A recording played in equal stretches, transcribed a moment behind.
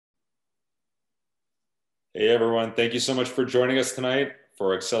Hey everyone, thank you so much for joining us tonight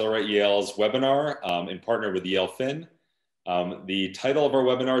for Accelerate Yale's webinar in partner with Yale Fin. The title of our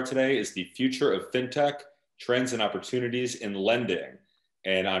webinar today is The Future of Fintech, Trends and Opportunities in Lending.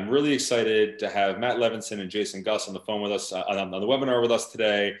 And I'm really excited to have Matt Levinson and Jason Guss on the phone with us, on the webinar with us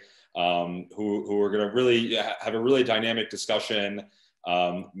today, who are going to really have a really dynamic discussion.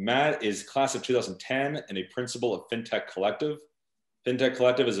 Matt is class of 2010 and a principal of FinTech Collective. FinTech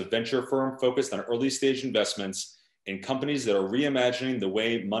Collective is a venture firm focused on early stage investments in companies that are reimagining the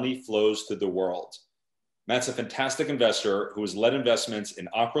way money flows through the world. Matt's a fantastic investor who has led investments in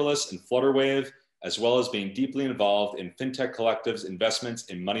Ocrolus and Flutterwave, as well as being deeply involved in FinTech Collective's investments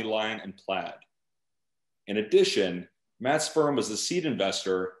in Moneyline and Plaid. In addition, Matt's firm was the seed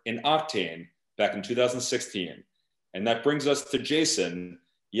investor in Octane back in 2016. And that brings us to Jason,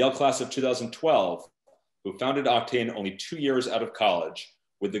 Yale class of 2012, who founded Octane only 2 years out of college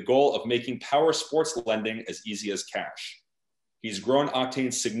with the goal of making power sports lending as easy as cash. He's grown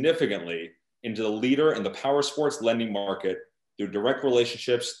Octane significantly into the leader in the power sports lending market through direct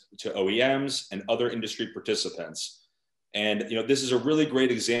relationships to OEMs and other industry participants. And this is a really great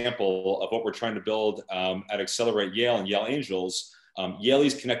example of what we're trying to build at Accelerate Yale and Yale Angels.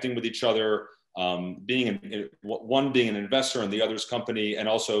 Yaleys connecting with each other, one being an investor in the other's company, and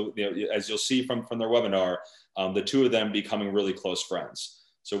also, as you'll see from their webinar, the two of them becoming really close friends.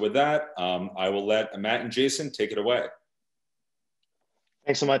 So with that, I will let Matt and Jason take it away.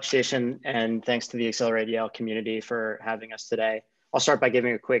 Thanks so much, Jason, and thanks to the Accelerate Yale community for having us today. I'll start by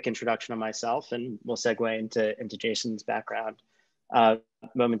giving a quick introduction of myself, and we'll segue into Jason's background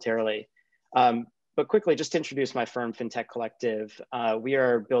momentarily. But quickly, just to introduce my firm, FinTech Collective, we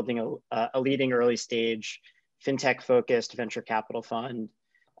are building a leading early stage FinTech focused venture capital fund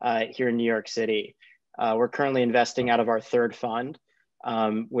here in New York City. We're currently investing out of our third fund,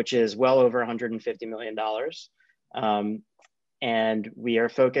 which is well over $150 million. And we are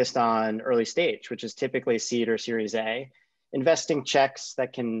focused on early stage, which is typically seed or Series A, investing checks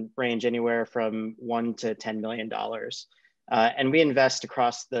that can range anywhere from $1 to $10 million. And we invest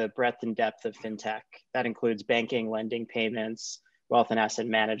across the breadth and depth of FinTech. That includes banking, lending, payments, wealth and asset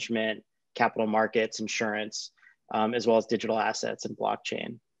management, capital markets, insurance, as well as digital assets and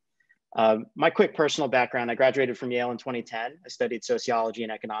blockchain. My quick personal background, I graduated from Yale in 2010. I studied sociology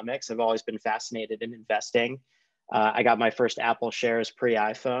and economics. I've always been fascinated in investing. I got my first Apple shares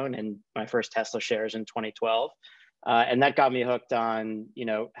pre-iPhone and my first Tesla shares in 2012. And that got me hooked on,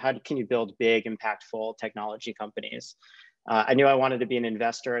 how can you build big, impactful technology companies? I knew I wanted to be an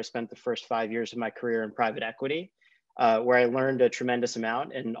investor. I spent the first 5 years of my career in private equity, where I learned a tremendous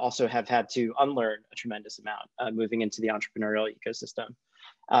amount and also have had to unlearn a tremendous amount moving into the entrepreneurial ecosystem.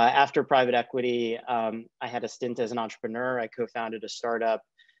 After private equity, I had a stint as an entrepreneur. I co-founded a startup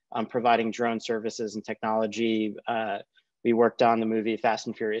providing drone services and technology. We worked on the movie Fast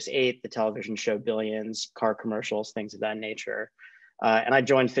and Furious 8, the television show Billions, car commercials, things of that nature. And I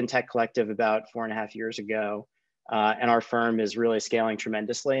joined FinTech Collective about 4.5 years ago. And our firm is really scaling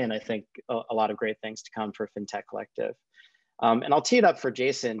tremendously. And I think a lot of great things to come for FinTech Collective. And I'll tee it up for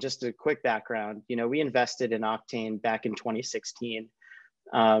Jason, just a quick background. We invested in Octane back in 2016.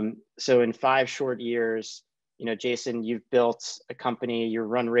 So in 5 short years, Jason, you've built a company, you're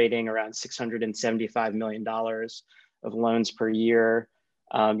run rating around $675 million of loans per year.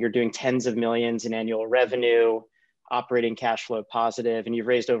 You're doing tens of millions in annual revenue, operating cash flow positive, and you've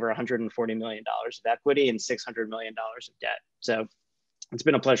raised over $140 million of equity and $600 million of debt. So it's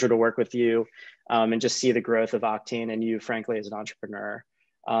been a pleasure to work with you and just see the growth of Octane and you, frankly, as an entrepreneur.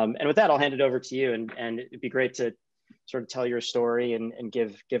 And with that, I'll hand it over to you, and it'd be great to sort of tell your story and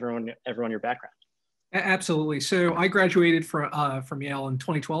give everyone your background. Absolutely. So I graduated from Yale in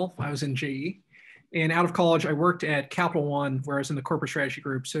 2012. I was in JE. And out of college, I worked at Capital One, where I was in the corporate strategy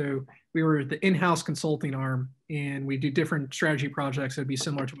group. So we were the in-house consulting arm, and we do different strategy projects that would be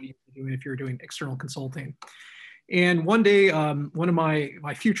similar to what you're doing if you're doing external consulting. And one day, one of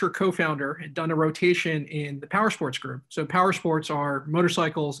my future co-founder had done a rotation in the power sports group. So power sports are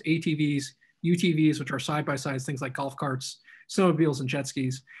motorcycles, ATVs, UTVs, which are side-by-sides, things like golf carts, snowmobiles, and jet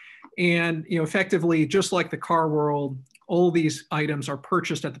skis. And effectively, just like the car world, all these items are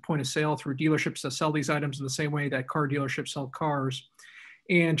purchased at the point of sale through dealerships that sell these items in the same way that car dealerships sell cars.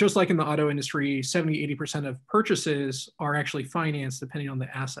 And just like in the auto industry, 70–80% of purchases are actually financed depending on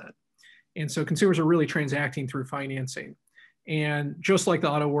the asset. And so consumers are really transacting through financing. And just like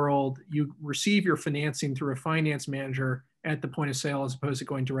the auto world, you receive your financing through a finance manager at the point of sale as opposed to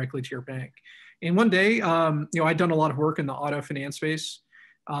going directly to your bank. And one day, I'd done a lot of work in the auto finance space.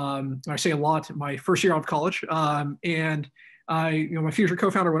 I say a lot, my first year out of college. And my future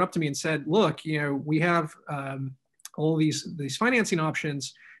co-founder went up to me and said, look, we have all these financing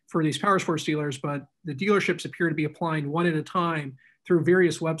options for these power sports dealers, but the dealerships appear to be applying one at a time through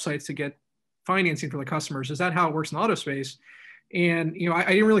various websites to get financing for the customers. Is that how it works in the auto space? And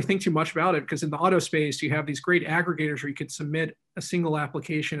I didn't really think too much about it, because in the auto space, you have these great aggregators where you could submit a single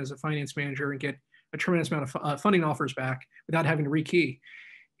application as a finance manager and get a tremendous amount of funding offers back without having to rekey.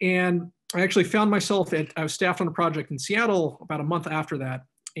 And I actually found myself I was staffed on a project in Seattle about a month after that.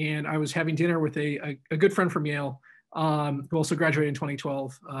 And I was having dinner with a good friend from Yale, who also graduated in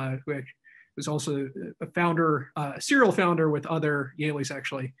 2012, who was also a founder, a serial founder with other Yaleys,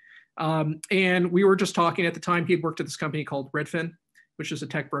 actually. And we were just talking at the time. He had worked at this company called Redfin, which is a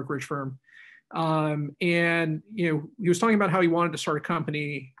tech brokerage firm. And he was talking about how he wanted to start a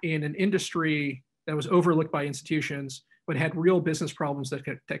company in an industry that was overlooked by institutions, but had real business problems that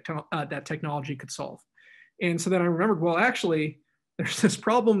that technology could solve. And so then I remembered, well, actually, there's this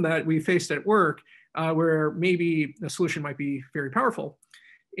problem that we faced at work where maybe the solution might be very powerful.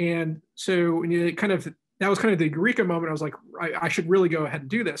 And so that was kind of the eureka moment. I was like, I should really go ahead and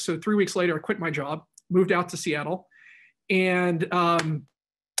do this. So 3 weeks later, I quit my job, moved out to Seattle, and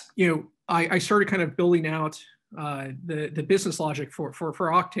I started kind of building out the business logic for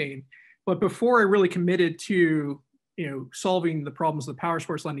Octane. But before I really committed to solving the problems of the power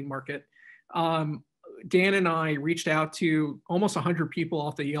sports lending market, Dan and I reached out to almost 100 people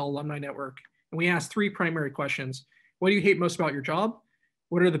off the Yale alumni network, and we asked 3 primary questions. What do you hate most about your job?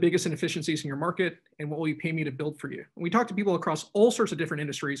 What are the biggest inefficiencies in your market? And what will you pay me to build for you? And we talked to people across all sorts of different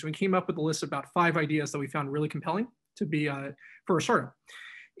industries. We came up with a list of about 5 ideas that we found really compelling to be for a startup.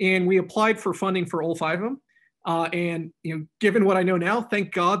 And we applied for funding for all 5 of them. And given what I know now,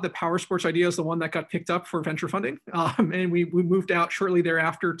 thank God the power sports idea is the one that got picked up for venture funding. And we moved out shortly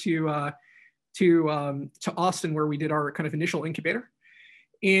thereafter to Austin, where we did our kind of initial incubator.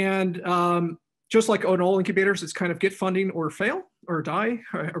 And just like on all incubators, it's kind of get funding or fail or die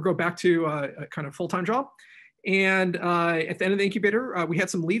or go back to a kind of full-time job. And at the end of the incubator, we had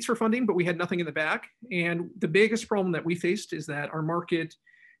some leads for funding, but we had nothing in the bag. And the biggest problem that we faced is that our market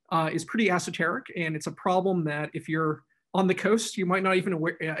is pretty esoteric, and it's a problem that if you're on the coast, you might not even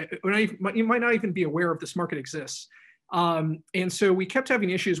be aware of this market exists. And so we kept having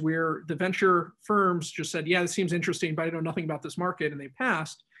issues where the venture firms just said, yeah, this seems interesting, but I know nothing about this market, and they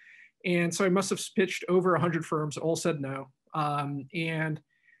passed. And so I must have pitched over 100 firms, all said no. I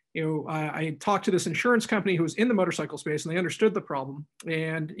talked to this insurance company who was in the motorcycle space, and they understood the problem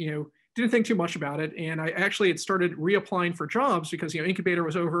and, didn't think too much about it. And I actually had started reapplying for jobs because, incubator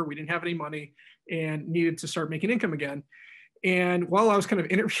was over, we didn't have any money and needed to start making income again. And while I was kind of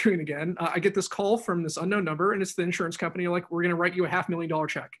interviewing again, I get this call from this unknown number, and it's the insurance company. Like, we're going to write you a $500,000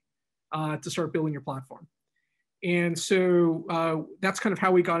 check to start building your platform. And so that's kind of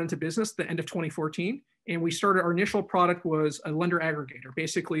how we got into business, the end of 2014. And we started, our initial product was a lender aggregator,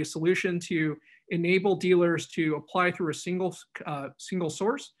 basically a solution to enable dealers to apply through a single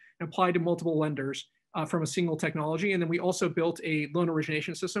source and apply to multiple lenders from a single technology. And then we also built a loan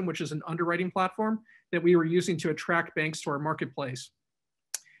origination system, which is an underwriting platform that we were using to attract banks to our marketplace.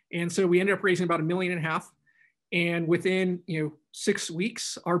 And so we ended up raising about $1.5 million. And within 6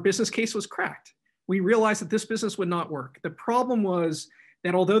 weeks, our business case was cracked. We realized that this business would not work. The problem was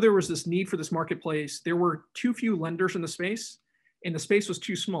that although there was this need for this marketplace, there were too few lenders in the space, and the space was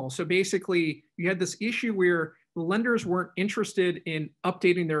too small. So basically, you had this issue where the lenders weren't interested in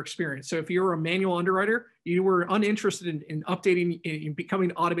updating their experience. So if you were a manual underwriter, you were uninterested in updating, in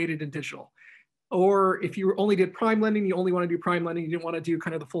becoming automated and digital. Or if you only did prime lending, you only want to do prime lending, you didn't want to do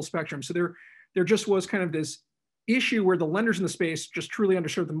kind of the full spectrum. So there just was kind of this issue where the lenders in the space just truly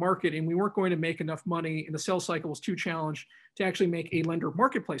understood the market, and we weren't going to make enough money, and the sales cycle was too challenged to actually make a lender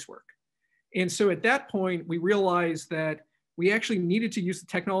marketplace work. And so at that point, we realized that we actually needed to use the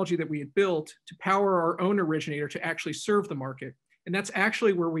technology that we had built to power our own originator to actually serve the market. And that's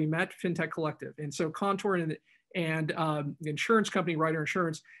actually where we met FinTech Collective. And so Contour and the insurance company, Ryder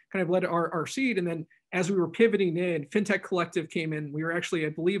Insurance, kind of led our seed. And then as we were pivoting in, FinTech Collective came in. We were actually, I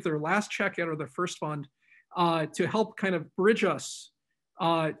believe, their last check out of their first fund to help kind of bridge us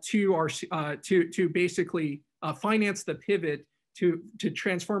to basically finance the pivot to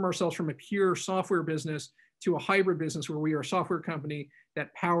transform ourselves from a pure software business to a hybrid business where we are a software company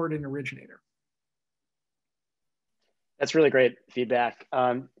that powered an originator. That's really great feedback.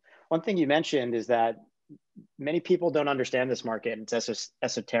 One thing you mentioned is that many people don't understand this market. It's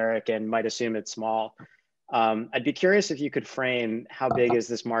esoteric and might assume it's small. I'd be curious if you could frame how big is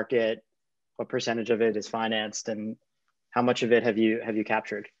this market, what percentage of it is financed, and how much of it have you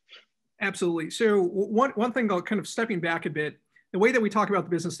captured? Absolutely. So one thing, kind of stepping back a bit, the way that we talk about the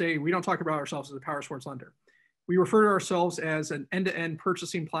business today, we don't talk about ourselves as a power sports lender. We refer to ourselves as an end-to-end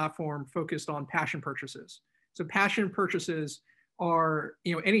purchasing platform focused on passion purchases. So passion purchases are,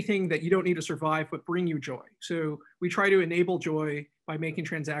 anything that you don't need to survive but bring you joy. So we try to enable joy by making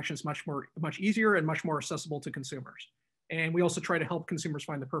transactions much easier and much more accessible to consumers. And we also try to help consumers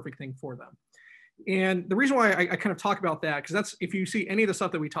find the perfect thing for them. And the reason why I kind of talk about that, because that's, if you see any of the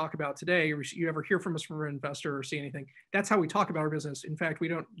stuff that we talk about today, or you ever hear from us from an investor or see anything, that's how we talk about our business. In fact, we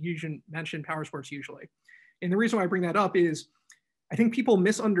don't usually mention power sports usually. And the reason why I bring that up is I think people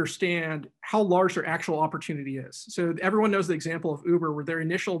misunderstand how large their actual opportunity is. So everyone knows the example of Uber, where their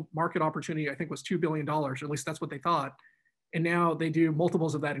initial market opportunity, I think, was $2 billion, or at least that's what they thought. And now they do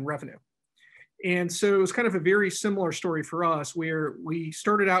multiples of that in revenue. And so it was kind of a very similar story for us, where we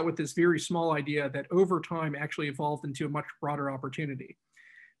started out with this very small idea that over time actually evolved into a much broader opportunity.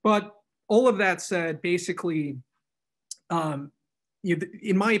 But all of that said, basically, in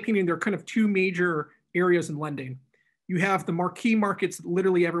my opinion, there are kind of two major areas in lending. You have the marquee markets that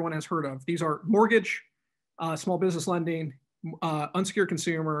literally everyone has heard of. These are mortgage, small business lending, unsecured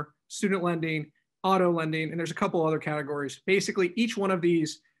consumer, student lending, auto lending, and there's a couple other categories. Basically, each one of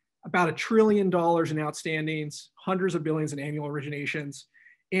these, about $1 trillion in outstandings, hundreds of billions in annual originations.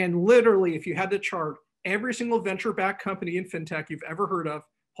 And literally, if you had to chart every single venture-backed company in fintech you've ever heard of,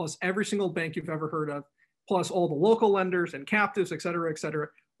 plus every single bank you've ever heard of, plus all the local lenders and captives, et cetera,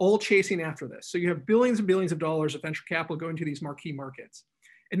 all chasing after this. So you have billions and billions of dollars of venture capital going to these marquee markets.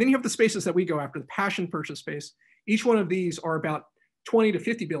 And then you have the spaces that we go after, the passion purchase space. Each one of these are about 20 to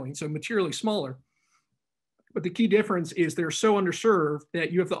 50 billion, so materially smaller. But the key difference is they're so underserved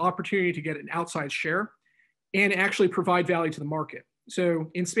that you have the opportunity to get an outsized share and actually provide value to the market. So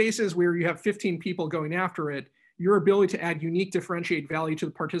in spaces where you have 15 people going after it, your ability to add unique differentiated value to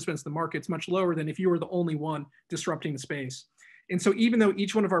the participants in the market is much lower than if you were the only one disrupting the space. And so even though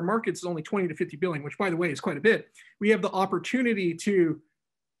each one of our markets is only 20 to 50 billion, which by the way is quite a bit, we have the opportunity to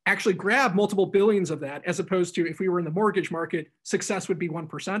actually grab multiple billions of that, as opposed to if we were in the mortgage market, success would be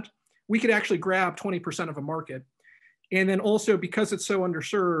 1%. We could actually grab 20% of a market. And then also, because it's so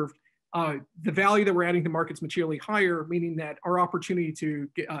underserved, the value that we're adding to the market is materially higher, meaning that our opportunity to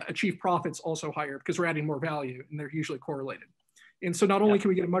achieve profits also higher because we're adding more value, and they're usually correlated. And so not only can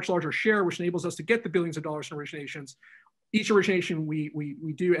we get a much larger share, which enables us to get the billions of dollars in originations, each origination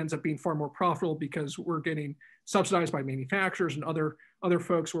we do ends up being far more profitable because we're getting subsidized by manufacturers and other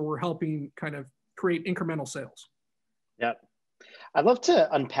folks where we're helping kind of create incremental sales. Yep. I'd love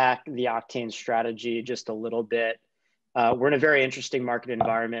to unpack the Octane strategy just a little bit. We're in a very interesting market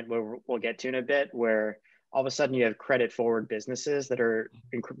environment where we'll get to in a bit, where all of a sudden you have credit forward businesses that are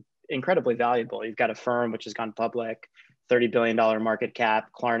incredibly valuable. You've got a firm which has gone public, $30 billion market cap.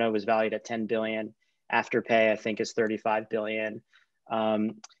 Klarna was valued at 10 billion. Afterpay, I think, is 35 billion.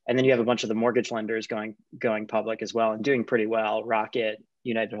 And then you have a bunch of the mortgage lenders going public as well and doing pretty well. Rocket,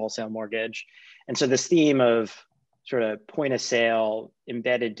 United Wholesale Mortgage. And so this theme of sort of point of sale,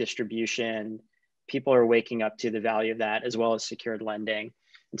 embedded distribution, people are waking up to the value of that, as well as secured lending.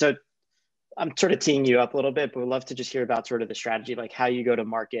 And so I'm sort of teeing you up a little bit, but we'd love to just hear about sort of the strategy, like how you go to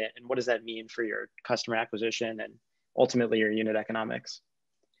market and what does that mean for your customer acquisition and ultimately your unit economics.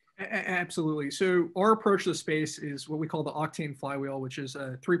 Absolutely. So our approach to the space is what we call the Octane flywheel, which is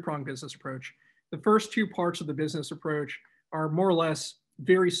a three-pronged business approach. The first two parts of the business approach are more or less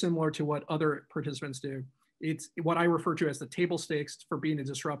very similar to what other participants do. It's what I refer to as the table stakes for being a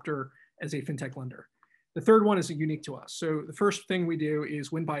disruptor as a fintech lender. The third one is unique to us. So the first thing we do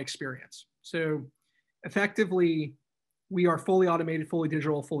is win by experience. So effectively, we are fully automated, fully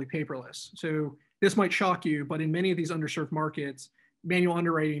digital, fully paperless. So this might shock you, but in many of these underserved markets, manual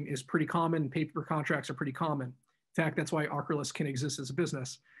underwriting is pretty common. Paper contracts are pretty common. In fact, that's why Ocrolus can exist as a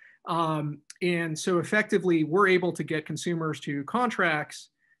business. And so effectively, we're able to get consumers to contracts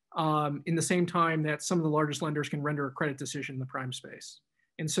in the same time that some of the largest lenders can render a credit decision in the prime space.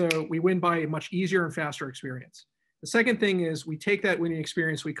 And so we win by a much easier and faster experience. The second thing is we take that winning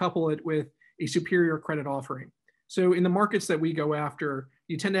experience, we couple it with a superior credit offering. So in the markets that we go after,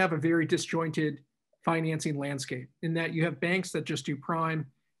 you tend to have a very disjointed financing landscape in that you have banks that just do prime,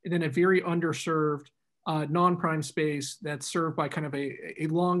 and then a very underserved non-prime space that's served by kind of a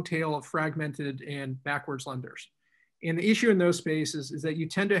long tail of fragmented and backwards lenders. And the issue in those spaces is that you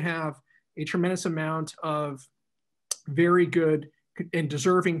tend to have a tremendous amount of very good and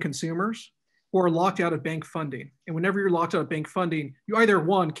deserving consumers who are locked out of bank funding. And whenever you're locked out of bank funding, you either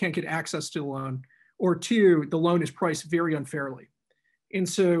one, can't get access to the loan, or two, the loan is priced very unfairly. And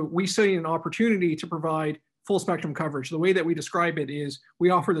so we see an opportunity to provide full spectrum coverage. The way that we describe it is we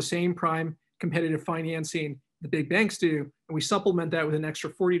offer the same prime competitive financing the big banks do, and we supplement that with an extra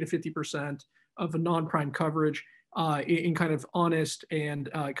 40 to 50% of a non-prime coverage in kind of honest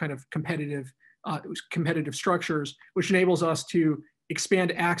and kind of competitive structures, which enables us to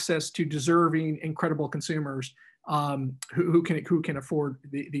expand access to deserving and credible consumers who can afford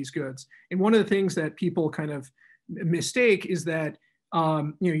these goods. And one of the things that people kind of mistake is that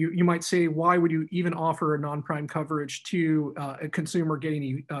you might say, why would you even offer a non-prime coverage to a consumer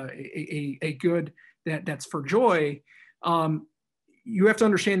getting a good that's for joy? You have to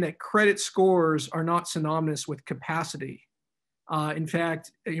understand that credit scores are not synonymous with capacity. In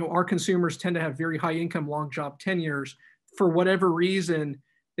fact, our consumers tend to have very high income, long job tenures. For whatever reason,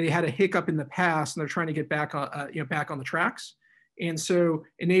 they had a hiccup in the past, and they're trying to get back on the tracks. And so,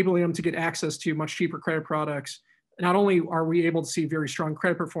 enabling them to get access to much cheaper credit products. Not only are we able to see very strong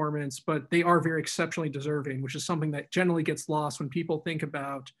credit performance, but they are very exceptionally deserving, which is something that generally gets lost when people think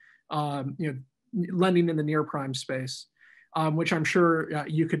about lending in the near prime space, which I'm sure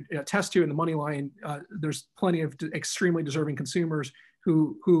you could attest to in the money line. There's plenty of extremely deserving consumers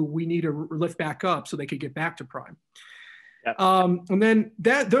who we need to lift back up so they could get back to prime. Yep. And then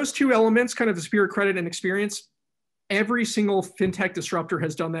those two elements, kind of the superior credit and experience, every single fintech disruptor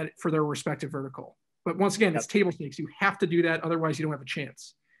has done that for their respective vertical. But once again, it's table stakes. You have to do that, otherwise you don't have a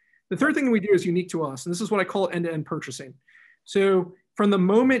chance. The third thing that we do is unique to us, and this is what I call end-to-end purchasing. So from the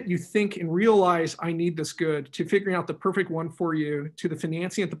moment you think and realize I need this good, to figuring out the perfect one for you, to the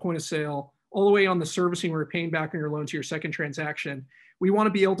financing at the point of sale, all the way on the servicing where you're paying back on your loan to your second transaction, we want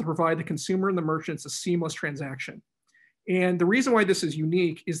to be able to provide the consumer and the merchants a seamless transaction. And the reason why this is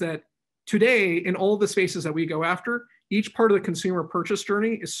unique is that today, in all the spaces that we go after, each part of the consumer purchase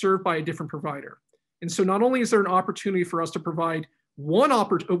journey is served by a different provider. And so not only is there an opportunity for us to provide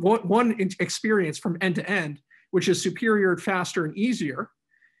one experience from end to end, which is superior, faster, and easier,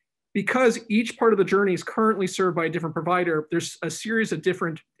 because each part of the journey is currently served by a different provider, there's a series of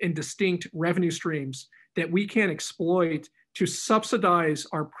different and distinct revenue streams that we can exploit to subsidize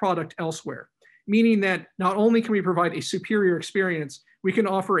our product elsewhere. Meaning that not only can we provide a superior experience, we can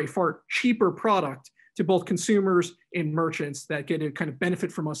offer a far cheaper product to both consumers and merchants that get a kind of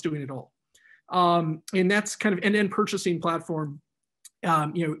benefit from us doing it all. And that's kind of end-to-end purchasing platform.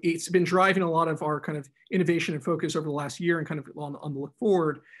 It's been driving a lot of our kind of innovation and focus over the last year and kind of on the look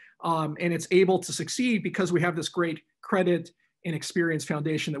forward. And it's able to succeed because we have this great credit and experience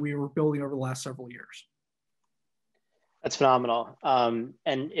foundation that we were building over the last several years. That's phenomenal. And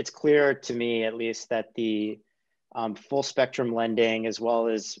it's clear to me, at least, that the full spectrum lending, as well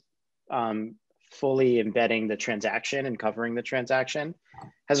as fully embedding the transaction and covering the transaction,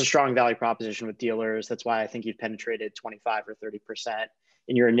 has a strong value proposition with dealers. That's why I think you've penetrated 25 or 30%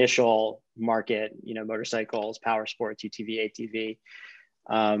 in your initial market, motorcycles, power sports, UTV,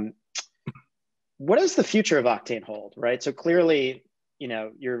 ATV. What does the future of Octane hold, right? So clearly,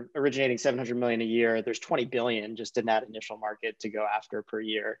 you're originating 700 million a year. There's 20 billion just in that initial market to go after per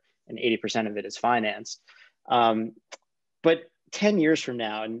year, and 80% of it is financed. But 10 years from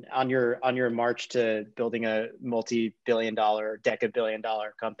now, and on your march to building a multi-billion-dollar,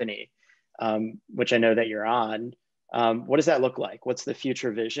 deca-billion-dollar company, which I know that you're on, what does that look like? What's the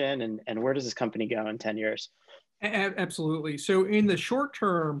future vision, and where does this company go in 10 years? Absolutely. So in the short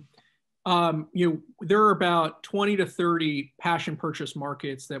term, there are about 20 to 30 passion purchase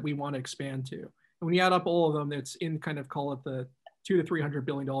markets that we want to expand to. And when you add up all of them, it's in kind of, call it the $200 to $300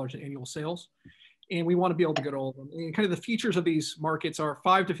 billion in annual sales. And we want to be able to get all of them. And kind of the features of these markets are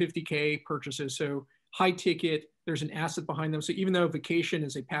 5 to 50K purchases. So high ticket, there's an asset behind them. So even though vacation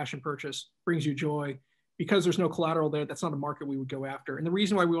is a passion purchase, brings you joy, because there's no collateral there, that's not a market we would go after. And the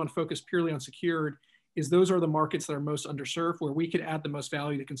reason why we want to focus purely on secured is those are the markets that are most underserved, where we could add the most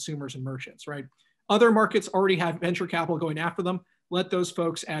value to consumers and merchants, right? Other markets already have venture capital going after them. Let those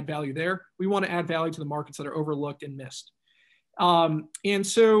folks add value there. We want to add value to the markets that are overlooked and missed. And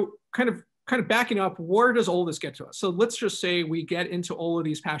so kind of backing up, where does all this get to us? So let's just say we get into all of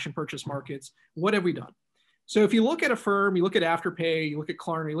these passion purchase markets. What have we done? So if you look at a firm, you look at Afterpay, you look at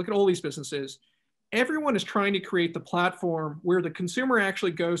Klarna, you look at all these businesses, everyone is trying to create the platform where the consumer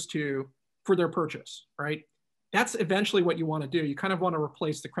actually goes to for their purchase, right? That's eventually what you want to do. You kind of want to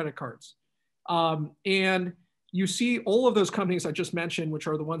replace the credit cards. And you see all of those companies I just mentioned, which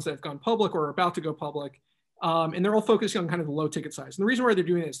are the ones that have gone public or are about to go public, and they're all focusing on kind of the low ticket size. And the reason why they're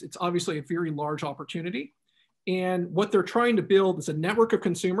doing this, it's obviously a very large opportunity. And what they're trying to build is a network of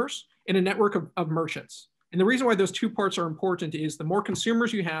consumers and a network of merchants. And the reason why those two parts are important is the more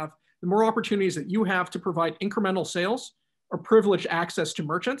consumers you have, the more opportunities that you have to provide incremental sales or privileged access to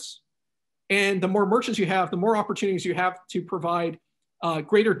merchants. And the more merchants you have, the more opportunities you have to provide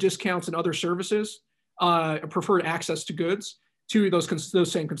greater discounts and other services, preferred access to goods to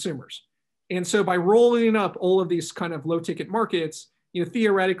those same consumers. And so by rolling up all of these kind of low ticket markets,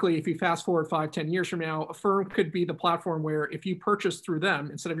 theoretically, if you fast forward 5-10 years from now, Affirm could be the platform where if you purchase through them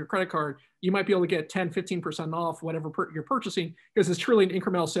instead of your credit card, you might be able to get 10-15% off whatever you're purchasing, because it's truly an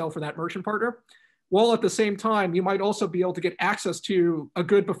incremental sale for that merchant partner. While at the same time, you might also be able to get access to a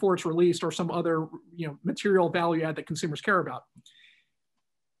good before it's released or some other material value add that consumers care about.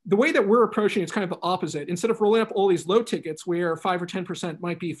 The way that we're approaching it's kind of the opposite. Instead of rolling up all these low tickets where 5 or 10%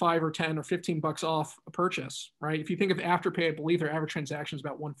 might be 5 or 10 or 15 bucks off a purchase, right? If you think of Afterpay, I believe their average transaction is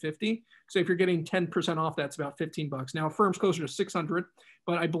about 150. So if you're getting 10% off, that's about 15 bucks. Now Affirm's closer to 600,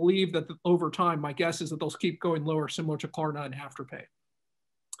 but I believe that over time, my guess is that they'll keep going lower, similar to Klarna and Afterpay.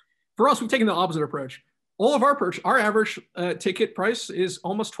 For us, we've taken the opposite approach. All of our average ticket price is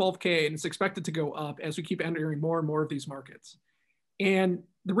almost 12K, and it's expected to go up as we keep entering more and more of these markets. And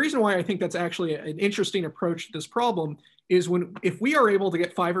the reason why I think that's actually an interesting approach to this problem is if we are able to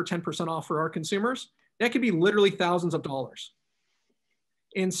get 5 or 10% off for our consumers, that could be literally thousands of dollars.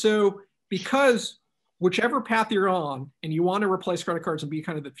 And so because whichever path you're on and you want to replace credit cards and be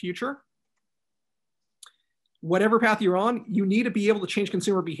kind of the future, whatever path you're on, you need to be able to change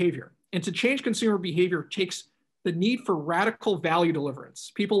consumer behavior. And to change consumer behavior takes the need for radical value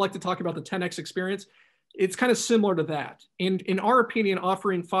deliverance. People like to talk about the 10X experience. It's kind of similar to that. And in our opinion,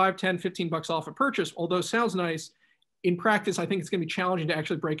 offering 5, 10, 15 bucks off a purchase, although it sounds nice, in practice, I think it's going to be challenging to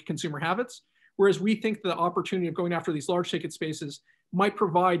actually break consumer habits. Whereas we think the opportunity of going after these large ticket spaces might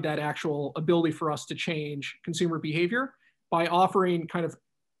provide that actual ability for us to change consumer behavior by offering kind of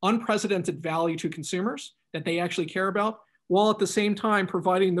unprecedented value to consumers that they actually care about, while at the same time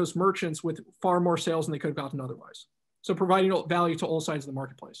providing those merchants with far more sales than they could have gotten otherwise. So providing value to all sides of the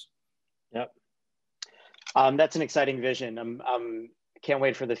marketplace. Yep. That's an exciting vision. Can't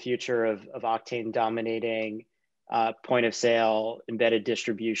wait for the future of Octane dominating point of sale, embedded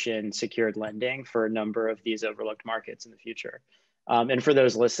distribution, secured lending for a number of these overlooked markets in the future. And for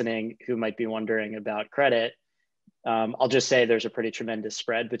those listening who might be wondering about credit, I'll just say there's a pretty tremendous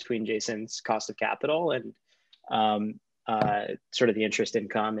spread between Jason's cost of capital and sort of the interest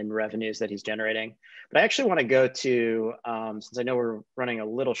income and revenues that he's generating. But I actually want to go to, since I know we're running a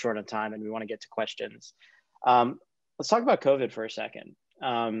little short on time and we want to get to questions, let's talk about COVID for a second.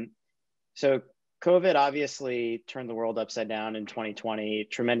 So COVID obviously turned the world upside down in 2020,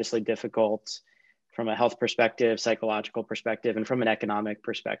 tremendously difficult from a health perspective, psychological perspective, and from an economic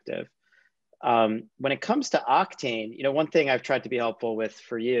perspective. When it comes to Octane, one thing I've tried to be helpful with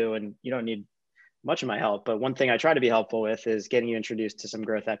for you, and you don't need much of my help, but one thing I try to be helpful with is getting you introduced to some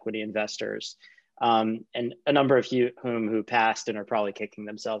growth equity investors, and a number of who passed and are probably kicking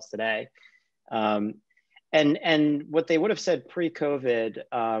themselves today. And what they would have said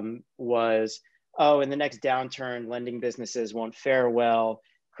pre-COVID was, oh, in the next downturn, lending businesses won't fare well,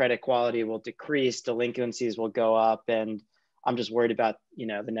 credit quality will decrease, delinquencies will go up, and I'm just worried about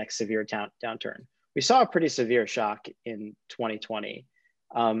the next severe downturn. We saw a pretty severe shock in 2020.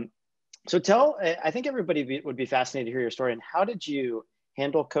 So I think everybody would be fascinated to hear your story. And how did you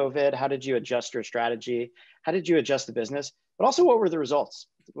handle COVID? How did you adjust your strategy? How did you adjust the business? But also, what were the results?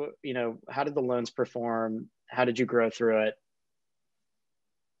 How did the loans perform? How did you grow through it?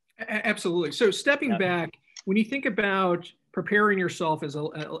 Absolutely. So stepping back, when you think about preparing yourself as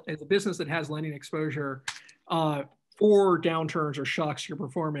a business that has lending exposure for downturns or shocks to your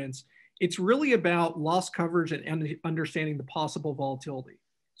performance, it's really about loss coverage and understanding the possible volatility.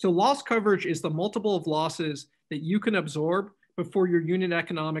 So loss coverage is the multiple of losses that you can absorb before your unit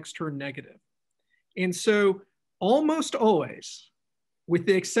economics turn negative. And so almost always, with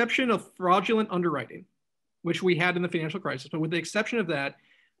the exception of fraudulent underwriting, which we had in the financial crisis, but with the exception of that,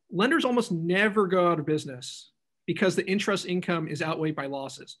 lenders almost never go out of business because the interest income is outweighed by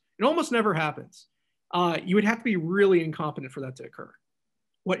losses. It almost never happens. You would have to be really incompetent for that to occur.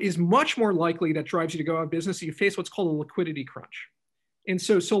 What is much more likely that drives you to go out of business is you face what's called a liquidity crunch. And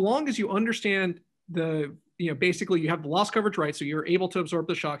so long as you understand basically you have the loss coverage right, so you're able to absorb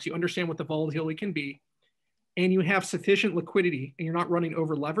the shocks, you understand what the volatility can be, and you have sufficient liquidity and you're not running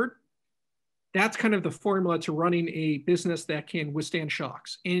over levered, that's kind of the formula to running a business that can withstand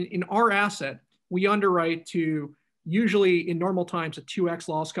shocks. And in our asset, we underwrite to usually in normal times a 2x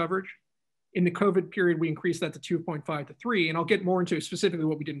loss coverage. In the COVID period, we increased that to 2.5 to 3. And I'll get more into specifically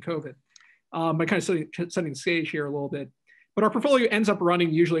what we did in COVID by kind of setting the stage here a little bit. But our portfolio ends up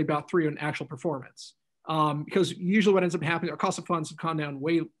running usually about 3 on actual performance. Because usually what ends up happening, our cost of funds have gone down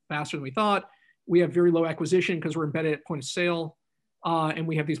way faster than we thought. We have very low acquisition because we're embedded at point of sale. and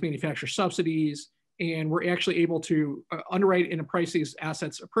we have these manufacturer subsidies, and we're actually able to underwrite and price these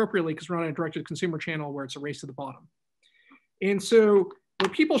assets appropriately because we're not a direct-to-consumer channel where it's a race to the bottom. And so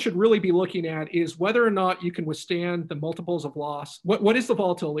what people should really be looking at is whether or not you can withstand the multiples of loss. What is the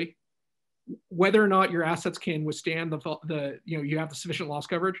volatility? Whether or not your assets can withstand you have the sufficient loss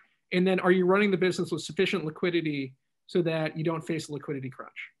coverage, and then are you running the business with sufficient liquidity so that you don't face a liquidity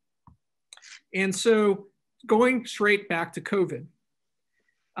crunch? And so going straight back to COVID,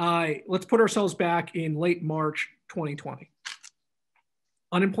 let's put ourselves back in late March 2020.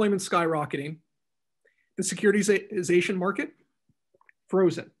 Unemployment skyrocketing, the securitization market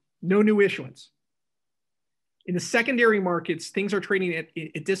frozen, no new issuance. In the secondary markets, things are trading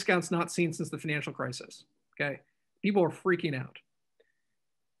at discounts not seen since the financial crisis. Okay, people are freaking out.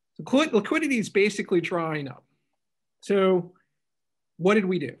 So liquidity is basically drying up. So what did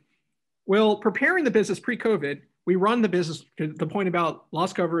we do? Well, preparing the business pre-COVID, we run the business, the point about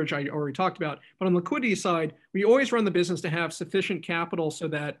loss coverage I already talked about, but on the liquidity side, we always run the business to have sufficient capital so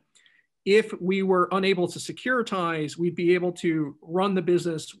that if we were unable to securitize, we'd be able to run the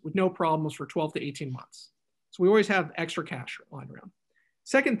business with no problems for 12 to 18 months. So we always have extra cash lying around.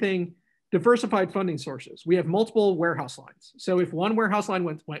 Second thing, diversified funding sources. We have multiple warehouse lines. So if one warehouse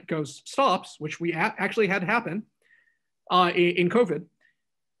line stops, which we actually had happen in COVID,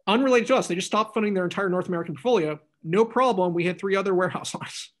 unrelated to us, they just stopped funding their entire North American portfolio. No problem. We had 3 other warehouse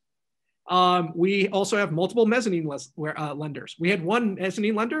lines. We also have multiple mezzanine lenders. We had one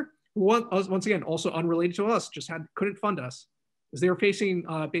mezzanine lender who, once again, also unrelated to us, just couldn't fund us because they were facing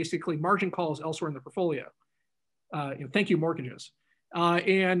basically margin calls elsewhere in the portfolio. Thank you, mortgages.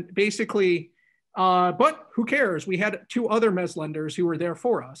 And basically, but who cares? We had 2 other mezz lenders who were there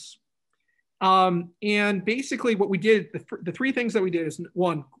for us. And basically what we did, the 3 things that we did is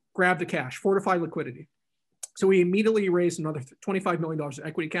 1, grab the cash, fortify liquidity. So we immediately raised another $25 million of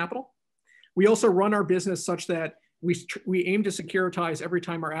equity capital. We also run our business such that we aim to securitize every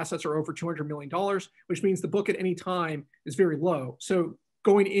time our assets are over $200 million, which means the book at any time is very low. So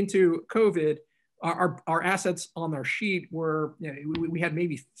going into COVID, our assets on our sheet were, we had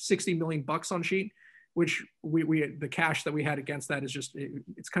maybe 60 million bucks on sheet, which the cash that we had against that is just,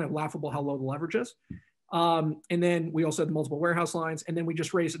 it's kind of laughable how low the leverage is. And then we also had multiple warehouse lines. And then we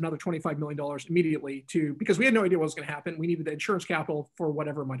just raised another $25 million immediately because we had no idea what was going to happen. We needed the insurance capital for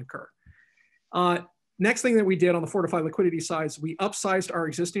whatever might occur. Next thing that we did on the fortified liquidity side is we upsized our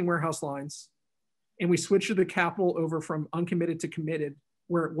existing warehouse lines and we switched the capital over from uncommitted to committed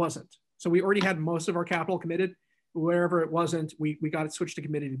where it wasn't. So we already had most of our capital committed. Wherever it wasn't, we got it switched to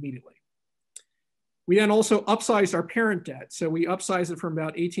committed immediately. We then also upsized our parent debt. So we upsized it from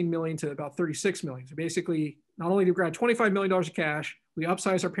about 18 million to about 36 million. So basically, not only did we grab $25 million of cash, we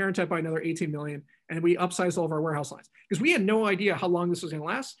upsized our parent debt by another 18 million, and we upsized all of our warehouse lines because we had no idea how long this was going to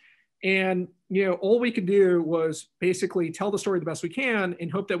last. And all we could do was basically tell the story the best we can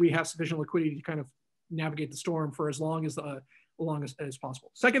and hope that we have sufficient liquidity to kind of navigate the storm for as long as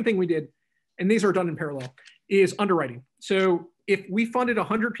possible. Second thing we did, and these are done in parallel, is underwriting. So if we funded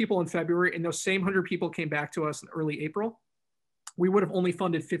 100 people in February and those same 100 people came back to us in early April, we would have only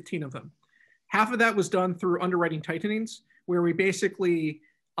funded 15 of them. Half of that was done through underwriting tightenings, where we basically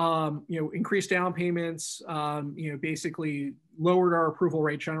increased down payments, basically lowered our approval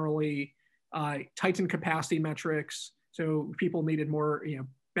rate generally, tightened capacity metrics. So people needed more,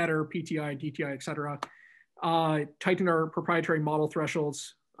 better PTI, DTI, et cetera. Tightened our proprietary model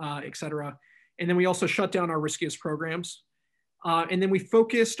thresholds, et cetera. And then we also shut down our riskiest programs. And then we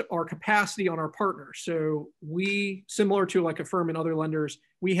focused our capacity on our partners. So we, similar to like a firm and other lenders,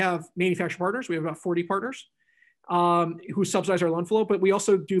 we have manufacturer partners. We have about 40 partners who subsidize our loan flow, but we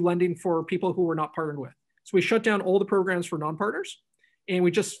also do lending for people who we're not partnered with. So we shut down all the programs for non-partners and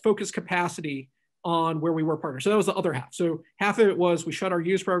we just focused capacity on where we were partners. So that was the other half. So half of it was we shut our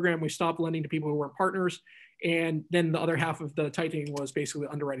use program, we stopped lending to people who weren't partners. And then the other half of the tightening was basically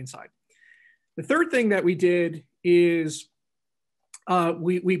the underwriting side. The third thing that we did is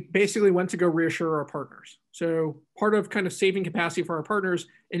we basically went to go reassure our partners. So part of kind of saving capacity for our partners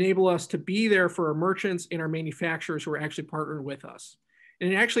enable us to be there for our merchants and our manufacturers who are actually partnered with us.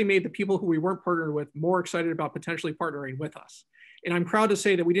 And it actually made the people who we weren't partnered with more excited about potentially partnering with us. And I'm proud to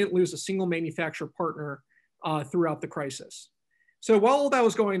say that we didn't lose a single manufacturer partner throughout the crisis. So while all that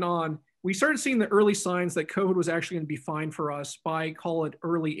was going on, we started seeing the early signs that COVID was actually going to be fine for us by, call it,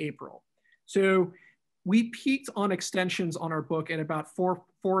 early April. So we peaked on extensions on our book at about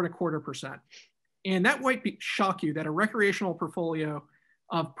 4.25%. And that might shock you that a recreational portfolio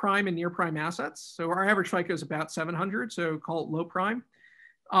of prime and near prime assets, so our average FICO is about 700, so call it low prime,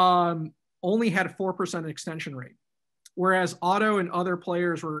 only had a 4% extension rate. whereas auto and other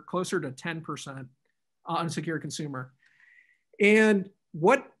players were closer to 10% unsecured consumer. And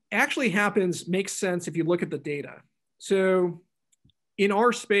what actually happens makes sense if you look at the data. So in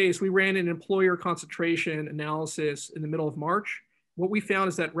our space, we ran an employer concentration analysis in the middle of March. What we found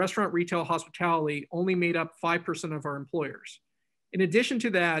is that restaurant, retail, hospitality only made up 5% of our employers. In addition to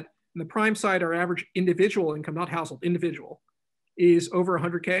that, on the prime side, our average individual income, not household, individual, is over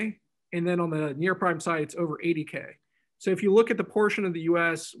 100K. And then on the near prime side, it's over 80K. So if you look at the portion of the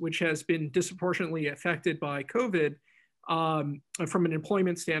US which has been disproportionately affected by COVID, from an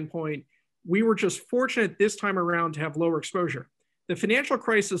employment standpoint, we were just fortunate this time around to have lower exposure. The financial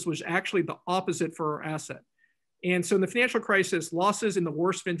crisis was actually the opposite for our asset. And so in the financial crisis, losses in the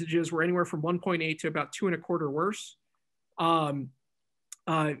worst vintages were anywhere from 1.8 to about 2.25 worse,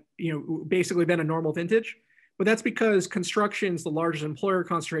 basically than a normal vintage. But that's because construction is the largest employer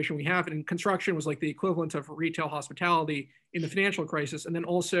concentration we have. And construction was like the equivalent of retail hospitality in the financial crisis. And then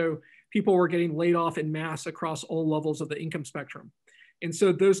also people were getting laid off in mass across all levels of the income spectrum. And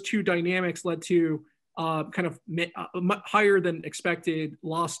so those two dynamics led to kind of higher than expected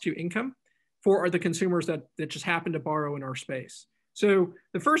loss to income for the consumers that just happen to borrow in our space. So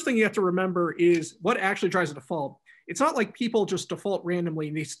the first thing you have to remember is what actually drives a default. It's not like people just default randomly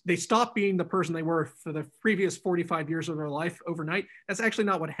and they stop being the person they were for the previous 45 years of their life overnight. That's actually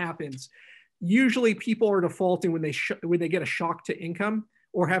not what happens. Usually people are defaulting when they get a shock to income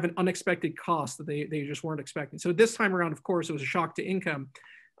or have an unexpected cost that they just weren't expecting. So this time around, of course, it was a shock to income.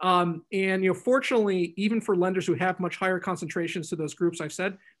 And fortunately, even for lenders who have much higher concentrations to those groups I've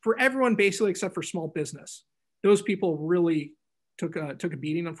said, for everyone basically except for small business, those people really took a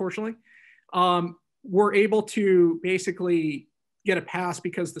beating, unfortunately. We're able to basically get a pass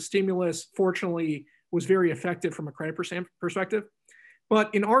because the stimulus, fortunately, was very effective from a credit perspective.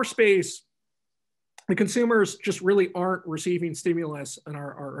 But in our space, the consumers just really aren't receiving stimulus in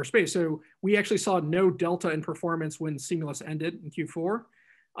our space. So we actually saw no delta in performance when stimulus ended in Q4.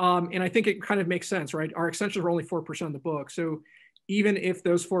 And I think it kind of makes sense, right? Our extensions were only 4% of the book. So even if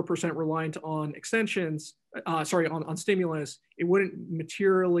those 4% reliant on extensions, on stimulus, it wouldn't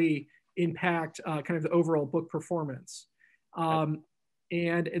materially impact kind of the overall book performance. And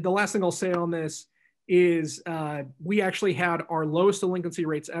the last thing I'll say on this is we actually had our lowest delinquency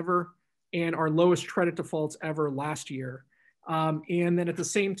rates ever and our lowest credit defaults ever last year. And then at the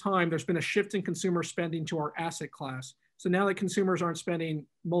same time, there's been a shift in consumer spending to our asset class. So now that consumers aren't spending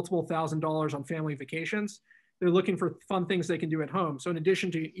multiple $1,000s on family vacations, they're looking for fun things they can do at home. So in addition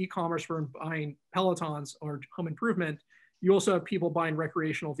to e-commerce for buying Pelotons or home improvement, you also have people buying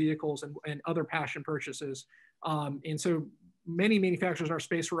recreational vehicles and other passion purchases. And so many manufacturers in our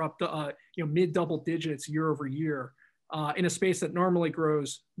space were up to mid double digits year over year in a space that normally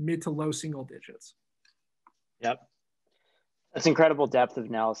grows mid to low single digits. Yep. That's incredible depth of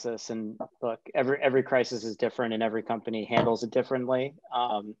analysis. And look, every crisis is different and every company handles it differently.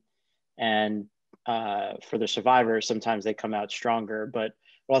 For the survivors, sometimes they come out stronger. But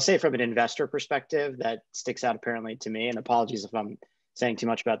what I'll say from an investor perspective that sticks out apparently to me, and apologies if I'm saying too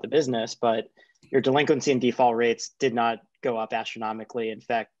much about the business, but your delinquency and default rates did not go up astronomically. In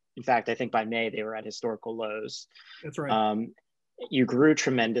fact, I think by May, they were at historical lows. That's right. You grew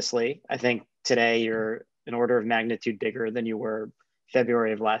tremendously. I think today you're an order of magnitude bigger than you were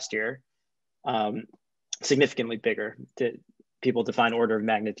February of last year. Significantly bigger. People define order of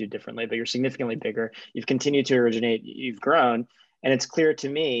magnitude differently, but you're significantly bigger. You've continued to originate, you've grown. And it's clear to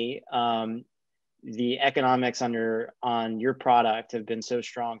me, the economics on your product have been so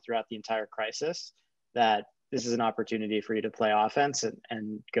strong throughout the entire crisis that this is an opportunity for you to play offense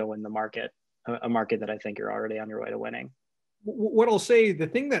and go in the market, a market that I think you're already on your way to winning. What I'll say, the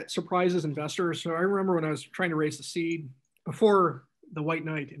thing that surprises investors, so I remember when I was trying to raise the seed before the white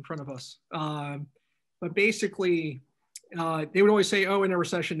knight in front of us, but basically they would always say, oh, in a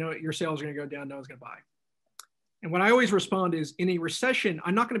recession, no, your sales are gonna go down, no one's gonna buy. And what I always respond is, in a recession,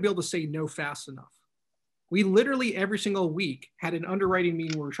 I'm not gonna be able to say no fast enough. We literally every single week had an underwriting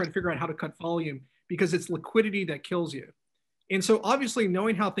meeting where we're trying to figure out how to cut volume because it's liquidity that kills you. And so obviously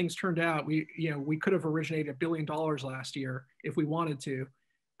knowing how things turned out, we could have originated $1 billion last year if we wanted to,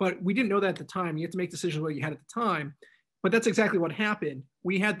 but we didn't know that at the time. You have to make decisions what you had at the time, but that's exactly what happened.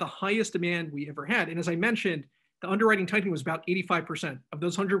 We had the highest demand we ever had. And as I mentioned, the underwriting tightening was about 85%. Of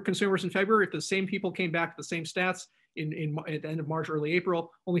those 100 consumers in February, if the same people came back to the same stats at the end of March, early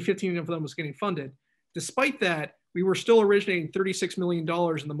April, only 15 of them was getting funded. Despite that, we were still originating $36 million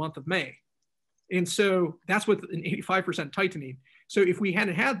in the month of May. And so that's with an 85% tightening. So if we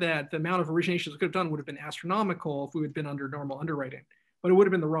hadn't had that, the amount of originations we could have done would have been astronomical if we had been under normal underwriting, but it would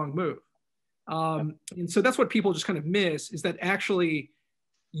have been the wrong move. And so that's what people just kind of miss, is that actually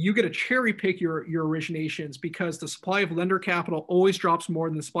you get to cherry pick your originations, because the supply of lender capital always drops more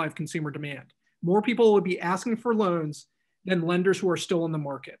than the supply of consumer demand. More people would be asking for loans than lenders who are still in the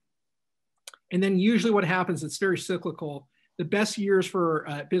market. And then usually what happens, it's very cyclical. The best years for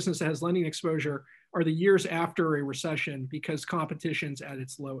a business that has lending exposure are the years after a recession, because competition's at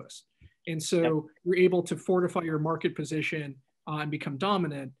its lowest. And so you're able to fortify your market position and become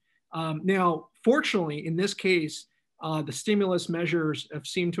dominant. Now, fortunately, in this case, the stimulus measures have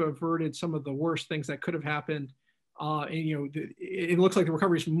seemed to have averted some of the worst things that could have happened. And, it looks like the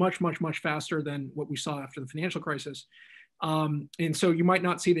recovery is much, much, much faster than what we saw after the financial crisis. And so you might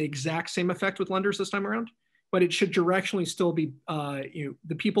not see the exact same effect with lenders this time around, but it should directionally still be,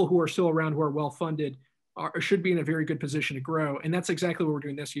 the people who are still around, who are well-funded, should be in a very good position to grow. And that's exactly what we're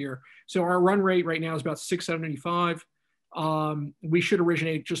doing this year. So our run rate right now is about 675. We should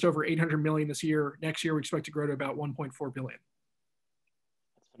originate just over 800 million this year. Next year, we expect to grow to about 1.4 billion.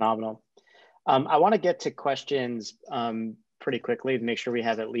 That's phenomenal. I want to get to questions pretty quickly to make sure we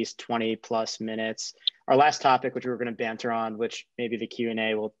have at least 20 plus minutes. Our last topic, which we were going to banter on, which maybe the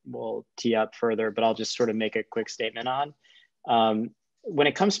Q&A will tee up further, but I'll just sort of make a quick statement on. When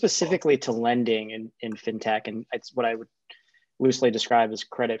it comes specifically to lending in fintech, and it's what I would loosely describe as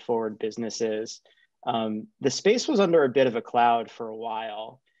credit forward businesses, the space was under a bit of a cloud for a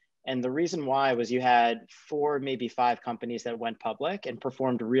while. And the reason why was you had 4, maybe 5 companies that went public and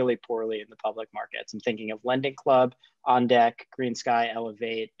performed really poorly in the public markets. I'm thinking of Lending Club, On Deck, Green Sky,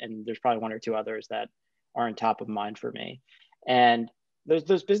 Elevate, and there's probably 1 or 2 others that aren't top of mind for me. And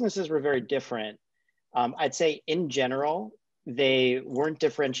those businesses were very different. I'd say in general, they weren't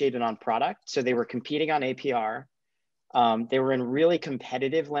differentiated on product. So they were competing on APR. They were in really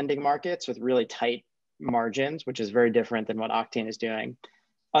competitive lending markets with really tight margins, which is very different than what Octane is doing.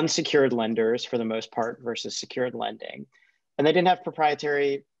 Unsecured lenders for the most part versus secured lending. And they didn't have